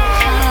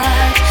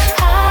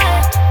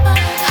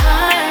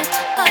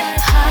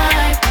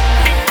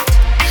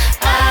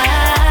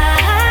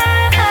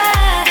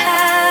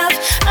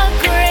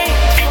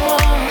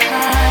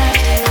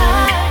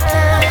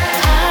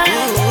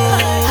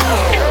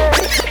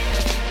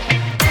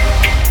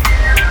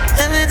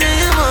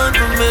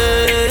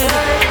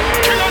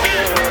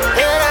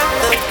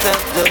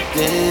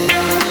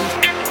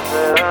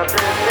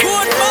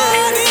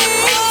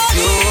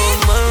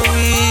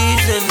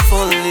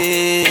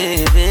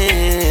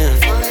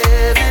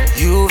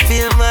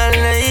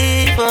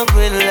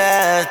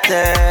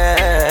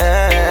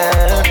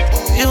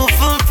 You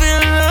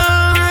fulfill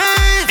all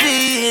my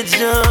visions,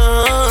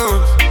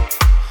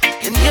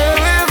 and you're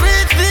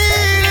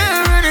everything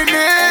I'm running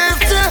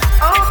after.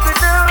 Open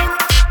up.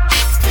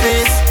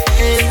 This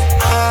is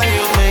how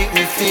you make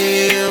me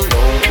feel.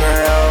 Oh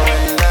girl,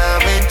 when I'm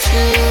with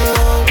you,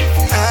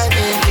 I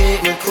can keep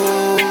me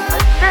cool.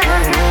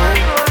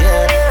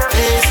 Yeah,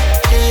 this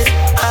is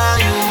how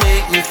you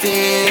make me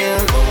feel.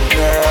 Oh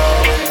girl,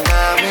 when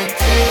I'm with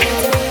you,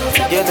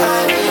 you're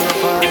the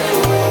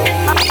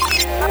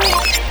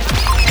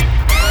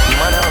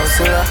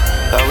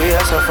we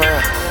are so far,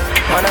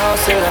 man, I'll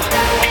say that.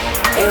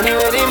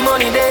 Anyway, the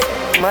money there,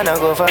 man, I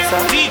go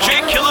faster. DJ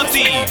Killer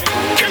D,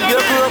 you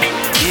grow up,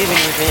 even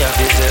if me have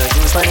to sell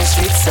juice on the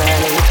street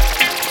side.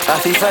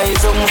 I feel find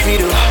something for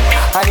do,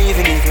 and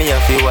even if me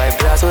have to wipe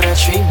glass on the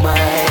 3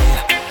 mile.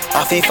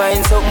 I feel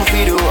find something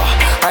for do,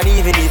 and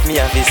even if me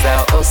have to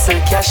start hustle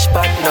cash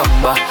back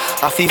number.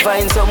 I feel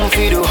find something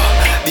for do,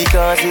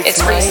 because it's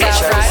my Freestyle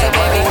choice.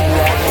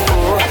 Friday,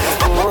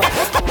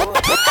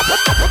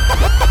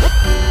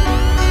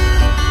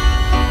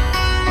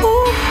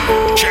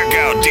 Check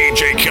out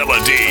DJ Killer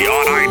D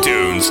on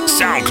iTunes,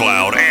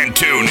 SoundCloud, and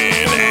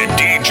TuneIn at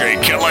DJ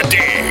Killer D.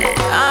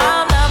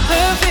 I'm not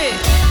perfect,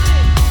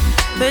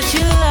 but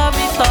you love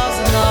me close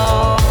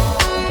enough.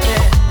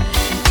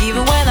 Yeah.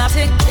 Even when I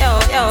take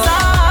your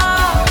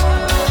time,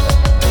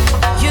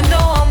 you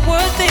know I'm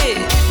worth it.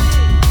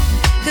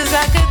 'Cause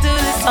I could do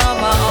this on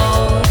my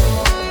own.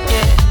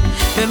 Yeah.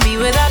 But me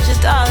without you,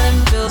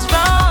 darling, feels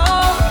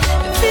wrong.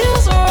 It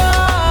feels wrong.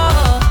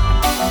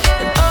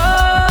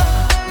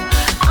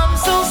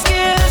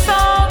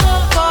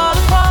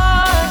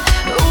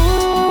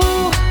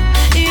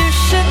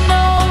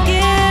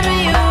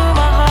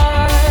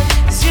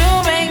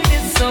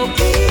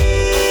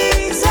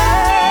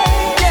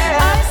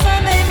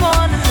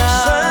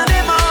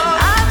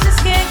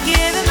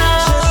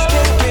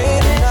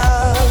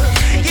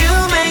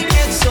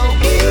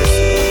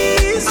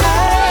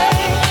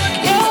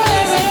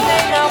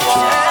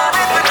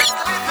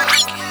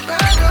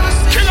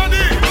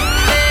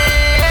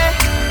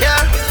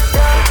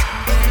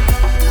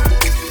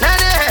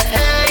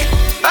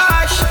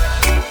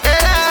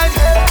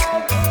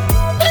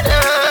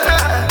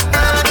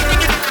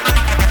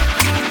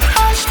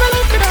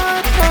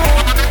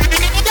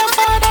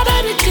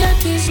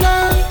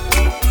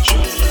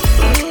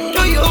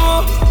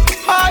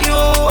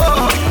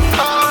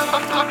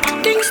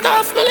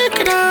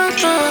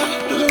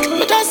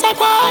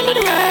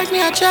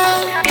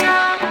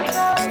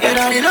 You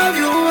know I love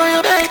you and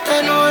you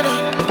better know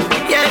that.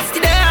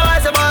 Yesterday I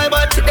was a boy,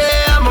 but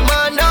today I'm a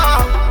man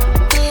now.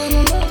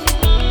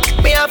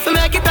 Me have to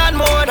make it on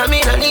more than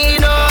me, I need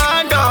no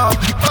hand up.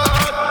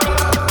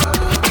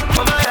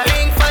 My mother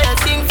ring fire,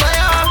 sing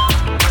fire.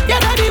 Your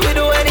daddy will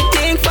do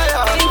anything for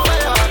you.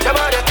 Your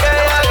mother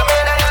care, your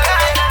mother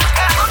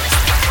care.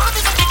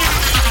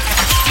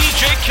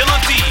 DJ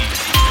Killer D.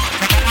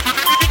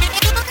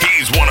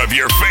 He's one of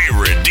your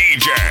favorite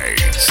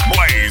DJs,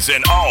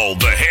 blazing all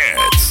the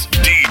hits.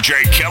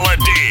 DJ Killer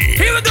D.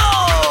 Here we go.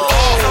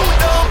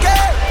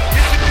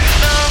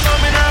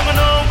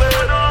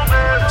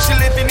 She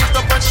living it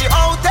up and she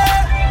out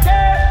there,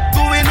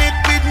 doing it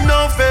with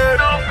no fear.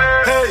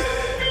 Hey,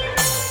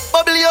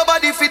 bubble your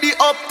body for the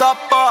up top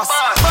boss.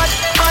 But,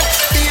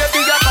 baby,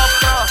 you top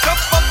class.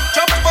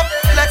 Chop up,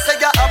 let's say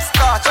you're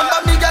upstart. Jump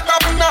on me, get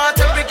up now,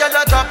 every girl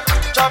a drop.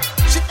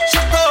 She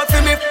proud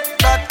for me,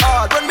 that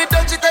hard. When me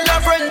touch it, tell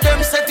your friend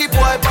them, set the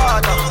boy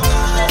bad.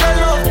 Tell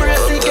love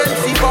brace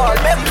against the ball,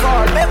 make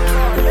ball.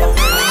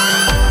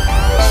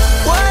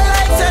 Why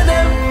like say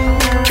them?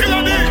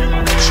 Killer D.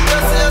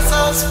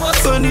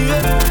 Funny,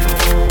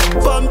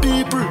 from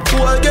people who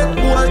I get,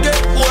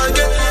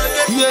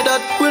 hear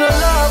that will don't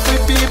laugh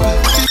with people.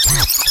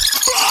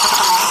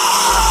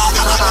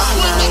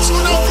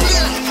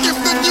 If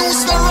the news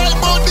the right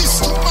about this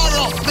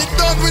tomorrow, be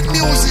done with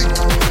music.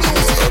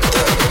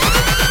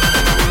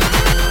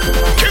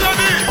 Killer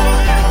D.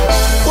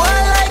 Why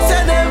like to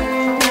them?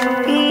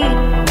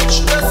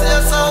 Just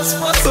your sounds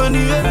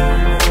funny.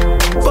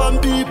 Fun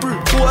people,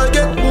 who I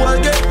get.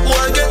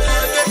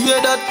 Hear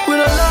that we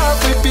don't laugh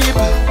with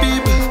people.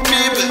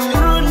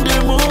 Run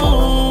them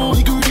all.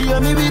 We could hear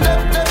me with that.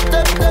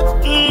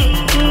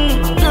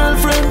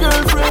 Girlfriend. We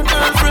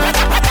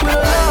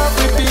don't laugh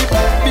with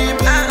people.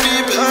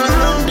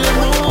 Run them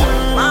all. We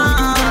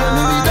could hear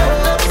me with that.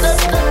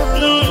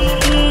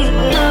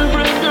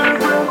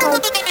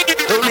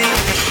 To me,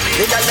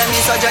 the girls them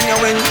is so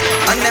genuine,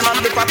 and them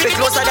have the papi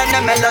closer than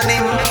the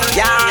melanin.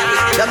 Yeah,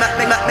 they make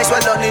me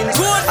swelling,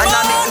 and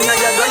I make me a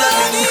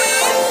gwelling.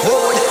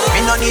 Food,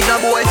 me no need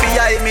no boy fi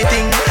hide me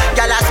thing.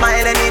 Gyal a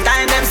smile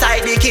anytime them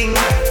side the king.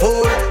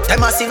 Fool,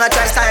 them a sing a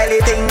try style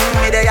thing.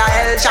 Me dey a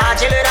hell shot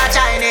chill with a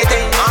Chinese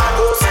thing.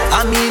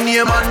 I mean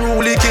name and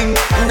rule king.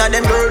 Inna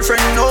them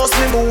girlfriend knows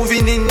me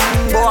moving in.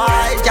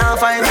 Boy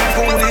can't find me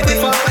coolie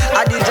thing.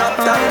 I the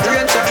drop down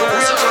drain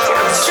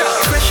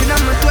fresh in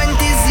my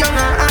 20s, young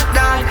and hot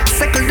dog.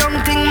 Second down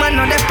thing, man,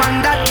 no dep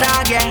on that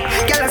dog, yeah.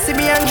 Girl, I see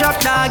me and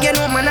drop dog, you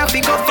know, man, I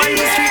pick up on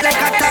the street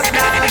like a top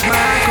dog,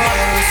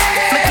 Marcos.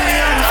 Me too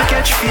young to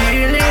catch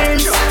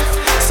feelings,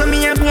 so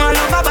me a go on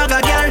over bag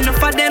a girl.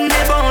 Enough of them,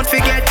 they won't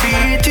forget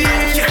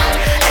beating.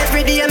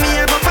 Every day me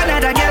a go for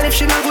another girl. If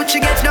she not good, she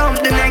get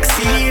dumped the next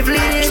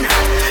evening.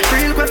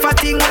 Real quick for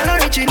thing, well,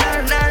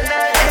 original.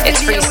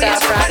 It's Freestyle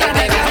Friday,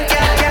 baby.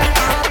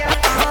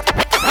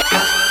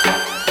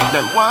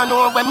 Them want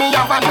know when me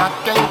have a knock,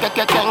 ken,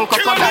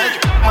 crocodile,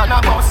 man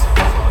a boss.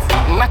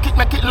 Make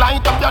it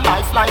light up your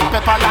life like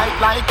pepper light,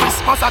 like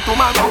Christmas or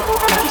tomorrow.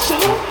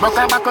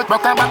 Broke a back,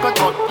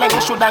 like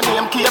you shoulda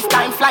name cave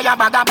time, fly a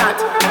bag of bat.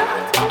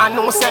 I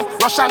know say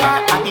Russian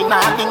I did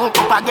not link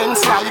up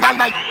against slide and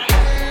like.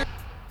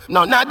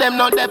 None of them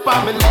not dep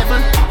on me level.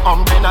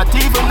 Not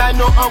even I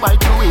know how I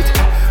do it.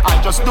 I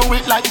just do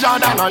it like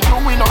Jordan or you,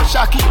 we no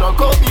Shaquille or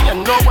Kobe,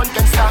 and no one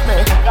can stop me.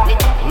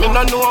 Me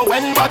no know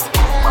when, but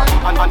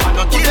and not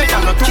today,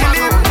 and not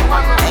tomorrow.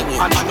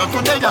 And not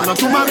today, and not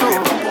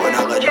tomorrow.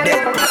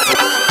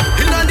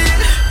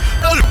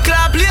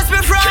 Club place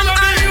me from,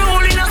 and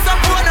rolling a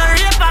support a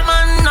raper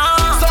man.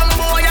 Some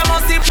boy I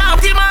must be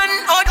party man.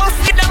 Oh, just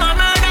feed them a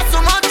murder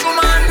so much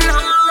man.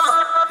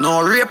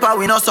 No raper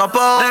we no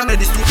support. Them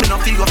the street me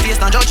no figure face,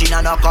 no judging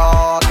and no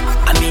court.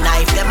 I mean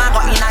if them a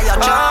got inna your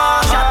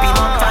jaw, shopping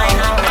up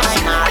final.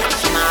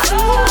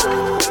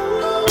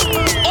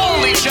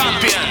 Only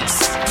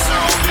champions.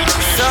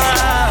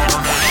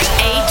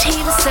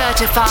 18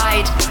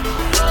 certified.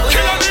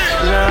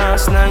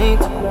 Last night,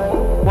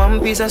 one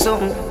piece of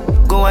something,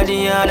 go at the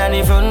yard and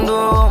the front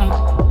door.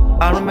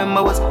 I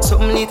remember was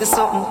something little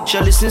something. She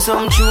listen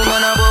some tune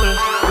on a bubble.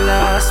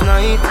 Last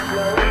night,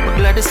 but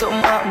glad there's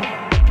something happened.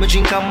 Me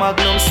drink a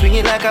Magnum, swing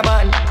it like a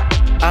band.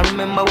 I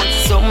remember what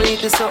something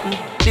little something.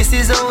 This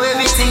is how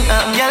everything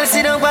happen. Y'all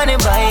sit down on the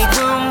bike,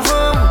 vroom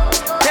vroom.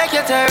 Take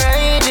your time,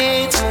 ride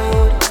it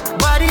smooth.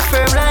 Body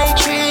firm like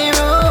tree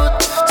root.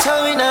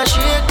 So we not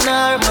shake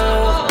nor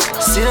move.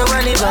 Sit down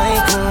on the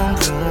bike, vroom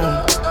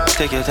vroom.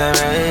 Take your time,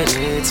 ride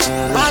it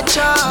smooth.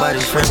 Body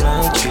firm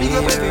like tree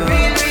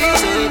root.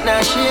 So we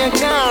not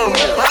shake nor move.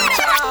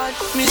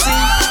 Me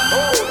see,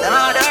 them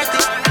are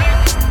dirty.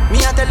 Me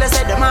a tell you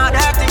say them are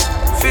dirty.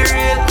 For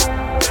real,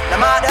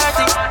 them are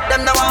dirty.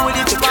 Them the one with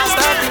it to pass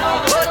 30.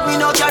 But me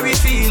no carry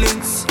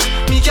feelings.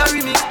 Me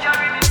carry me.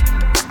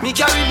 Me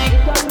carry me.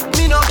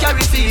 Me no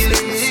carry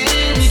feelings.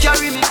 Me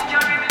carry me.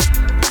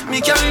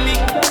 Me carry me.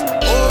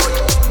 Oh,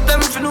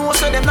 them if you know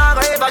so them not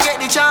gonna ever get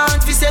the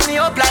chance to set me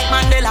up like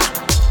Mandela.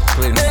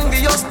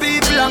 Envious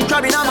people and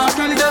crabbing on my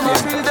feel them.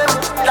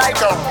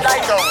 Light up.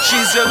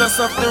 She's jealous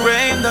of the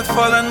rain that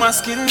fall on my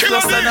skin,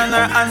 closer than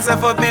her hands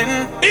ever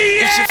been.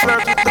 If she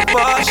flirt with the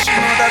boss, she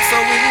know that's a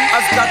win.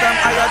 As God I'm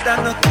higher than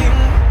the king.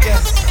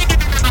 Yes.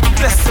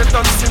 Blessed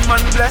don't see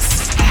man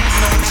bless.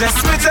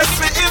 No, just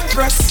me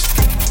impress.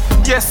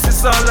 Yes,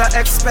 it's all I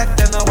expect.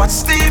 And I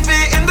watch TV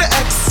in the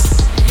X.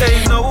 They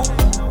know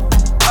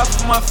off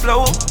my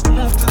flow.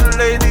 Move to the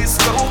ladies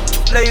go.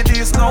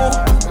 Ladies know.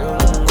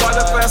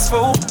 Quarter past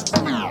 4.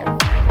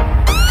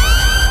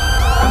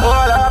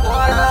 Hold up.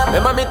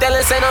 Remember me tell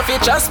you say no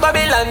fit trust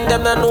Babylon.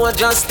 Them no know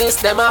justice,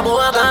 them a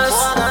bogus.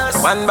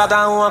 One bag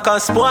of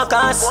workers,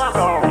 focus.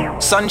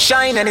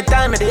 Sunshine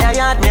anytime me dey a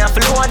yard, me a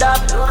float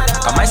up.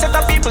 Come I set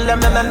up people, them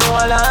no know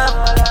all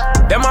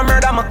up. Them a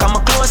murder, me come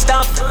a close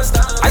stuff.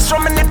 I straw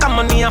me neck and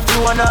money a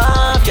flow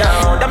up.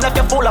 Yeah, them left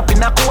you full up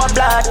in a cold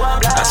blood.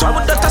 That's why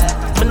we don't touch,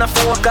 me no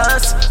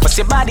focus. But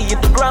your body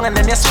hit the ground and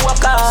then you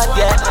swap out.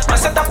 Yeah, I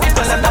set up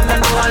people, and them no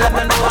know all up.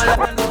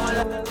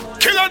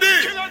 Killer D.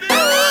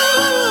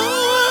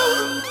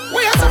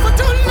 We are suffer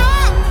too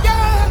long,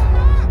 yeah.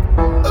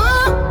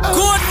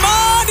 Good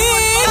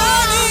morning.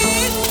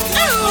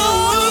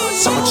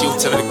 So much you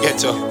to the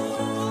ghetto.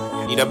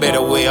 Need a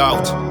better way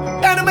out.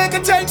 Gotta make a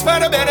change for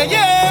the better,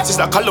 yeah.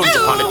 Sister Kalunji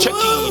on the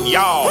check-in,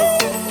 yo.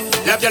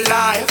 Love your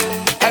life,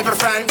 help your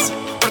friends,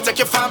 protect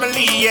your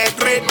family, yeah,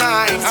 great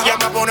minds. Yeah,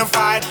 my bona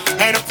fide,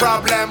 ain't a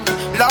problem.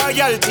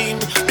 Loyalty,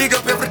 big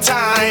up every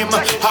time.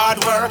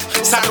 Hard work,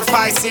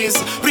 sacrifices,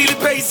 really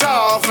pays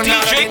off.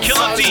 DJ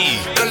Killer D.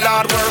 The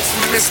Lord works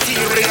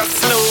mysterious,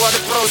 slow on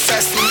the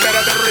process,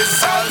 better the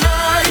result.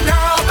 Right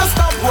now, the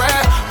stop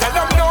where, tell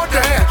them no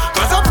there.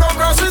 Cause the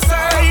progress we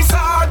say,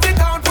 sort it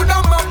down, put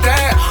them up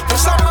there.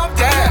 Push them up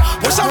there,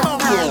 push them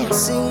up there.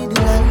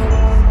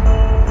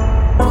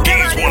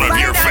 He's one of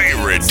your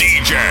favorite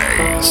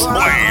DJs,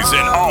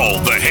 blazing all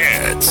the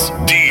hits.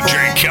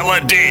 DJ Killer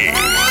D.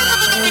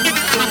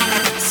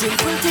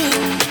 Simple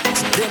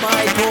things, they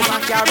might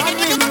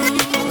overcarry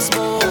rims,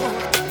 but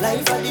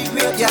life are the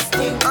greatest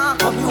thing.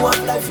 Come you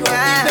have life, you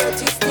have the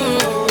greatest thing.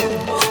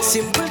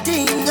 Simple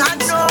thing, I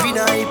know. We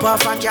not hype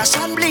off a cash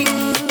and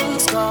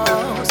blinks,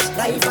 cause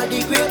life are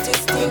the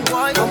greatest thing.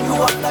 Come you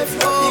have life, you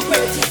have the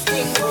greatest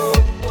thing.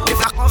 If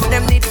I of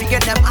them need to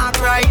get them out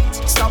right.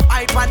 Stop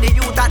hype on the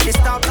youth at the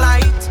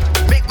stoplight.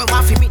 Make me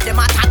want to meet them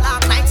at a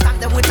long night.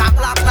 Stand them with a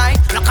black light.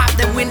 Look at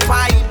them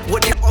windpipe.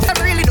 What they of them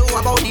really know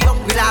about the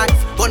hungry lads.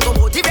 One go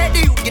motivate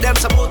the youth, give them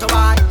some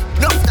motivate.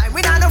 Enough time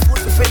we not enough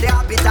food to fill the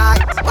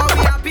appetite. Oh,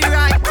 we happy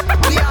right,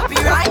 we happy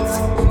right.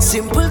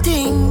 Simple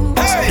thing.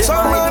 Hey,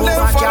 some of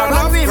them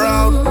follow the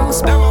crowd. Them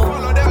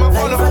follow, them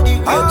follow.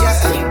 Them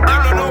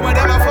don't know where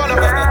them follow.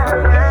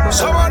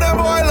 Some of them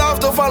boy love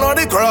to follow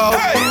the crowd.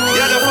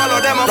 Yeah, they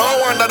follow them. No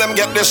wonder them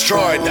get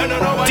destroyed.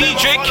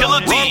 DJ Killer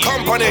D. One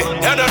company.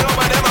 Yeah, they know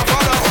where them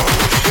follow.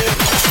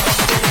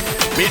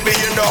 Meet me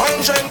in the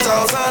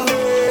 100,000.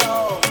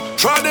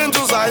 Trod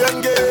into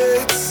Zion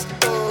Gates.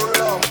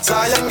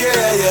 Zion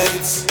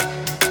Gates.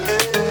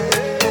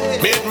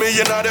 Meet me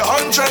in the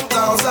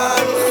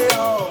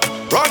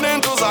 100,000. Run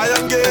into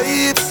Zion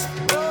Gates.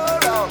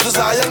 To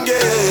Zion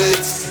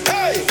Gates.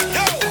 Hey,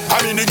 yo.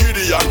 I'm in the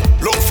Gideon.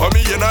 Look for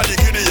me in the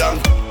Gideon.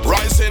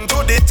 Rising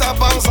to the top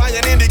of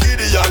Zion in the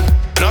Gideon.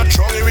 Not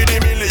strong with the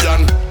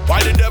million.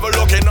 Why the devil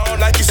looking out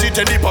like he sit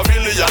in the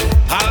pavilion?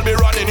 I'll be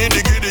running in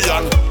the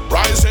Gideon.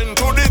 Rising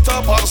to the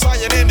top of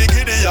Zion in the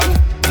Gideon.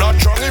 Not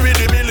strong with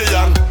the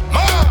million.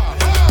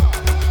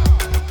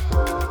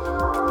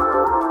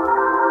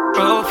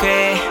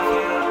 Rupee,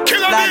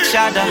 Black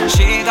Shadow,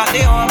 she got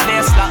the whole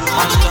place locked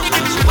on top.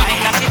 She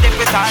wine like it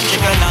every time she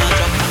go down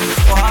top.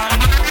 One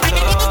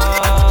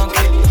look,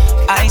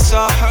 I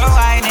saw her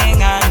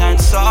whining and I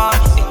saw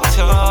it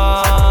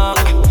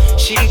took.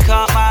 She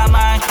caught my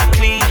mind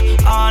clean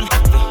on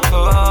the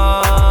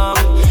hook.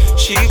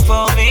 She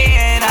pulled me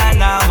in and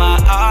now my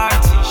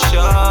heart is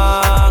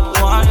shook.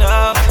 One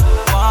look,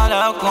 one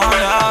look, one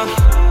look.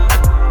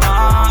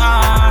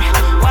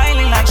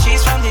 Whining like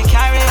she's from the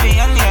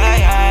Caribbean,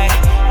 yeah.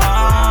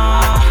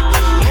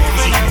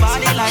 Moving her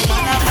body like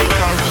an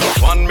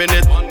African. 1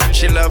 minute,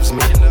 she loves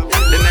me.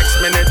 The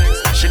next minute,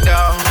 she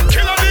down.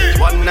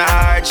 One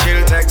night,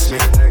 she'll text me.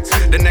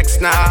 The next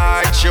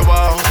night, she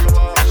won't.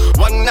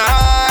 One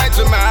night,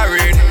 we're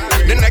married.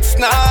 The next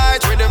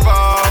night, we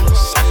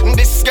divorce.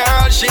 This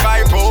girl, she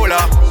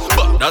bipolar.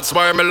 But that's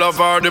why me love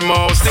her the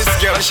most. This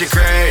girl, she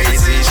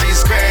crazy.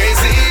 She's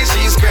crazy.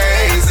 She's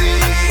crazy.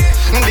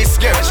 This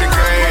girl, she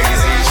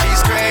crazy.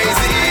 She's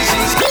crazy.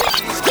 She's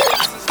crazy.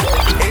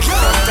 In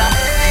front of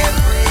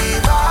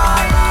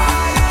everybody.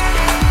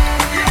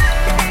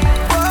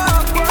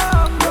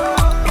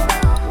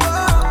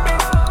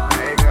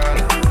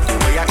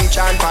 We are each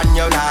and pan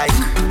your life.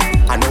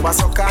 I know I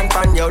suck and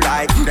pan your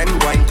life. Them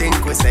going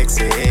think we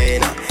sexy.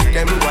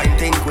 Them going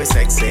think we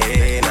sexy.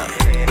 We are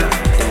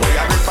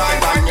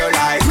pan your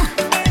life.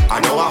 I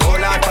know a whole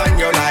lot pan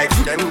your life.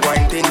 Them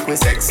going think we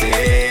sexy.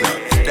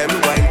 Them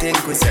going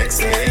think we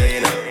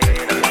sexy.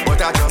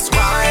 But I just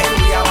wine,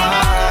 we are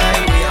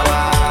wine, we are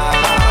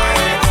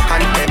wine.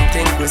 And them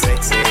think we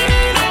sexy.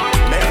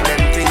 Make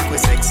them think we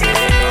sexy.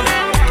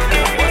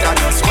 But I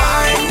just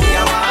wine, we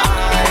are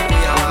wine,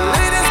 we are wine.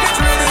 Ladies, get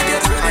ready,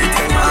 get ready. And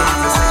them think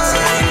we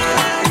sexy.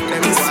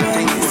 Them going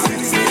think we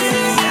sexy.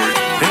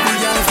 Baby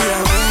girl, if you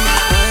are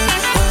wine,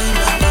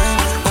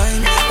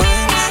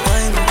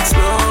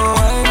 slow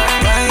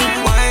wine,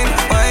 wine.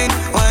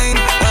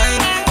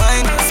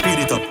 Speed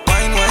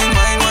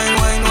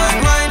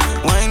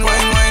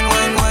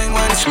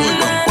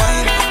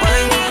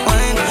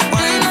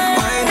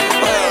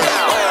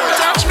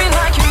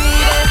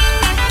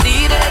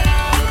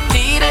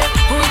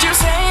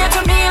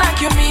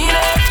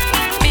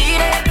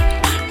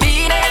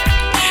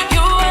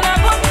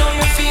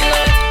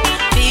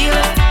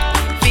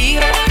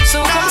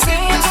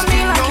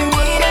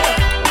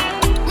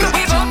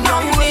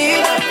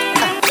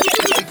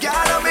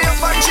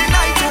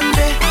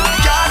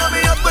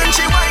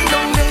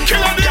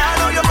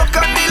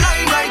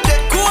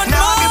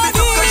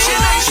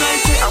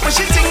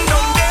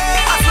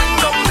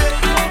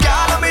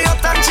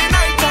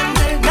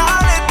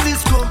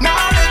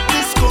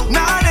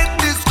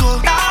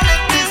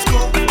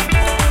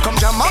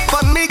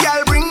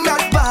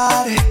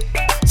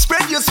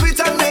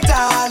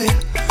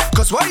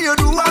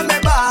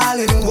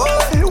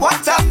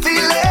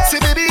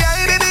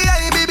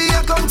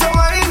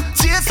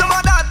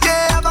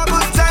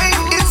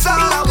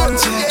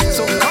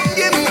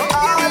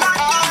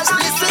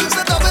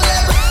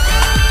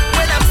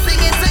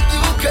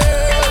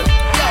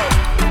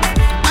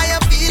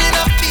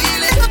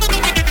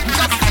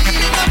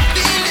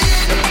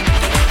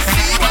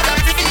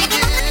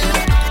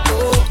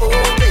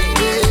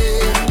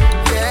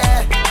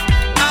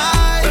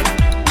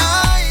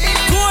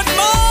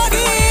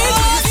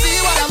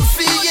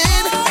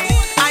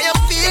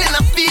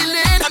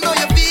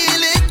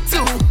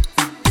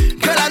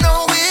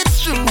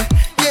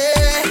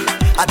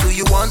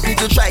want me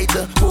to try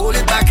to hold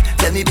it back.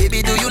 Tell me,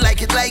 baby, do you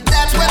like it like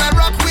that when I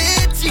rock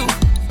with you?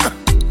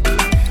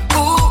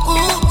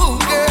 Ooh,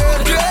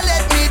 girl,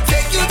 let me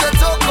take you to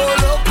Toco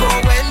Loco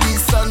when the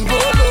sun go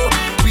low.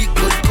 We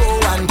could go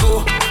and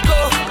go,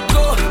 girl,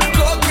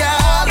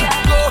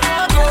 go.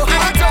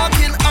 I'm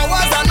talking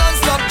hours and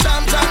non-stop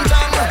jam.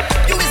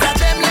 You is a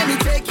gem, let me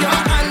take your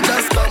hand,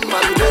 just come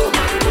and go,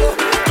 girl.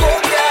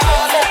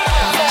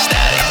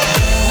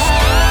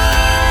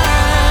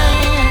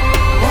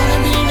 Wanna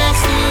be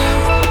next to you,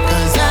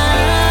 'cause I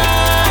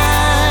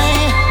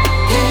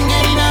can't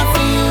get enough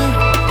of you.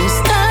 This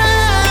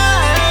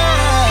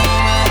time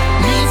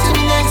need to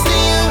be next to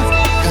you,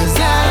 'cause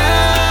I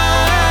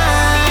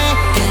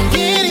can't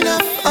get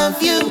enough of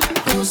you.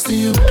 Close to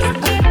you,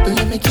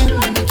 let me get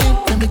back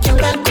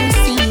close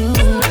to you.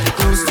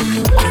 Close to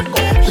you,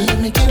 let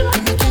me get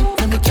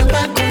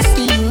back close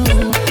to you.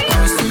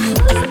 Close to you,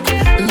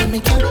 let me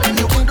get back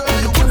close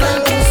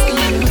to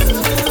you.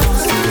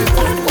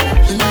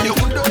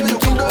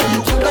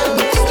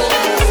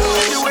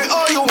 The way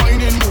all you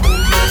whining, boo boo.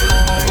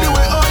 The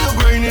way all you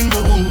grinding,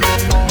 boo boo.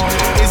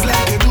 It's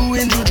like you're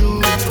doing juju.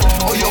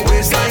 Or your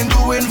waistline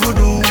doing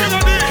voodoo.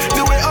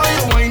 The way all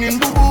you whining,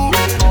 boo boo.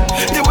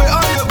 The way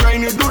all you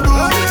grinding, doo doo.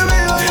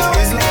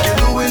 It's like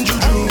you're doing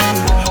juju.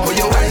 Or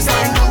your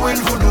waistline doing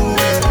voodoo.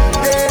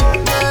 Hey,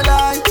 girl,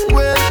 I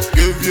will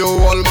give you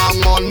all my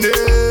money.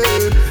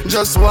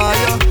 Just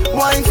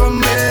wine for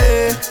me,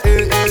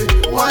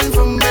 wine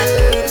for me.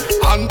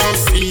 And to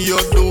see you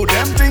do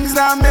them things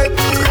that make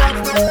me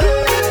happy.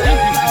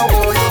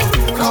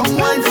 Come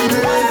wine for me.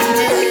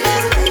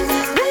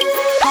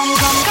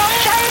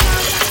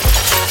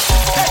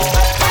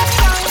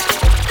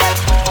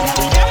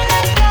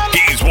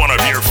 He's one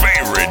of your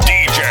favorite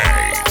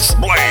DJs,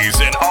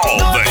 blazing all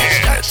the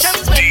hits.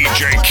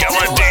 DJ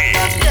Killer D.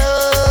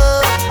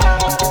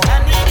 I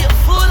need your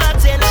full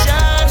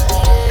attention.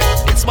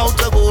 It's about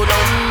to go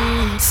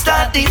down.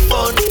 Start the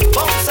fun,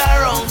 bounce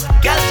around.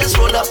 Girl, just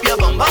roll up your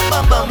bum.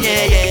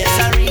 Yeah. It's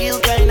a real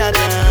kind of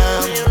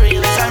jam.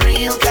 It's a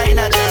real kind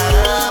of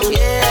jam.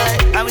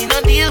 Yeah. And we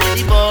not deal with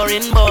the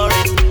boring.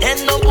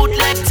 Ain't no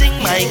bootleg thing,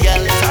 my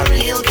girl. It's a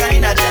real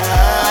kind of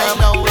jam.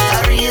 No, it's a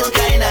real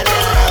kind of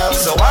jam.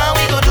 So why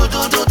we go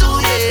do,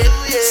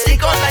 yeah.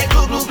 Stick on like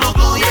glue,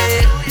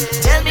 yeah.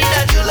 Tell me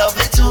that you love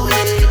it too,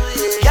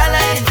 yeah. Girl,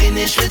 I ain't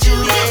finished with you,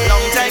 yeah.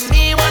 Long time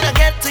me wanna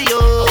get to you.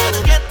 I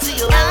wanna get to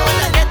you. I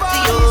wanna get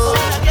with you.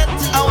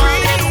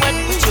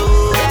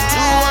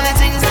 Do all the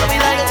things that we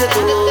like to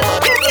do.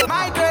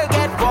 My girl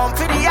get warm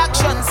for the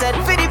action, set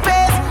for the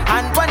pace,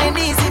 and on your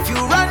knees if you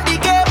run the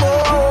game.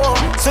 Oh,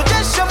 so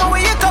just show me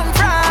where you come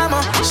from.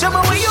 Show me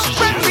where you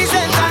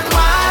represent and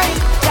why.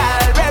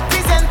 Girl,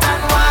 represent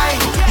and why.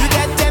 You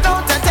get 10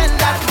 out of 10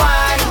 that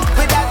why.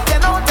 With that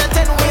 10 out of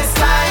 10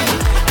 waistline.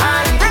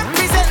 And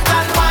represent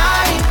and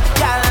why.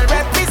 Girl,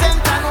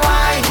 represent and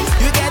why.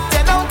 You get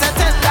 10 out of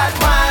 10 that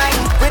why.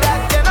 With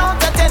that 10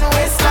 out of 10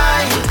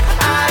 waistline.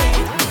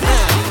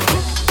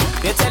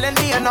 You're telling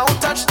me you're no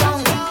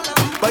touchdown,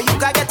 but you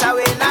gotta get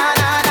away, nah.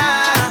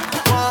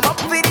 Warm up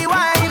for the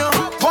wine,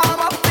 warm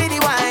up for the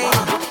wine.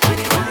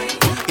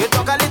 You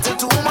talk a little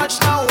too much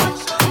now.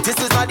 This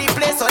is not the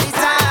place or the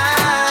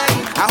time.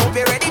 I hope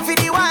you're ready for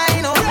the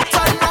wine,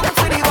 turn up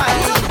for the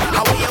wine.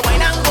 How will you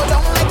wine and go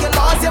down like you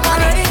lost your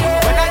money?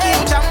 When I give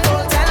you jam,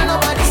 don't tell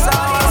nobody. So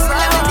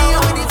let me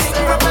deal with the thing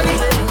properly.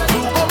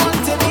 You go on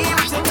to me,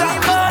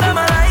 time out. I'm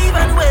alive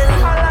and well.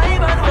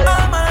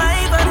 I'm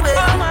alive and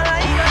well.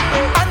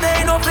 And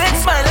they no fake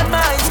smile at my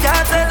eyes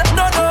can't tell.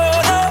 No,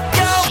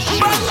 yo.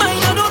 But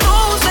mine, I don't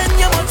know. Then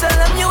you won't tell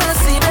them you wanna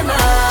see me now.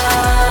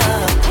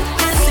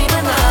 You see me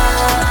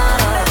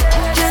now.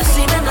 You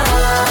see me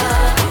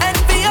now.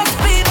 Envious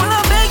people, I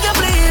beg you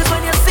please.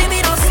 When you see me,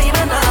 don't see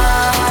me now.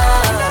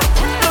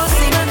 Don't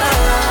see me now.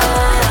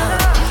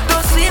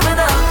 Don't see me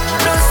now.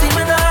 Don't see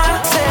me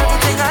now. Say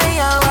everything I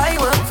have, I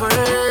work for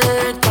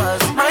it.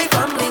 'Cause my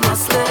family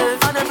must live.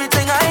 And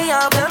everything I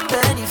have, them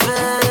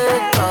benefit.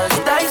 'Cause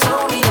that's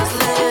how we just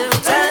live.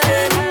 Tell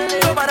them,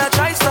 don't bother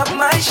try stop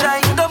my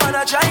shine. Don't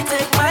bother try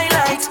take my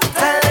light.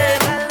 Tell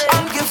them,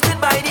 I'm gifted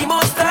by the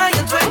Most High.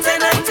 And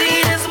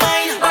 2019 is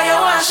mine. But you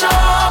want show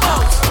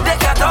about, they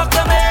can't talk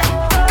to me.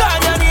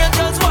 Guardian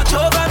angels watch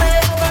over me.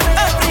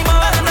 Every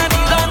man and I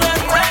need on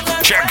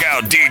that. Check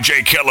out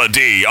DJ Killer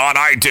D on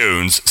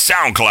iTunes,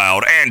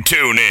 SoundCloud, and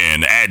tune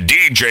in at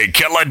DJ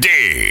Killer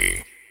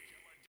D.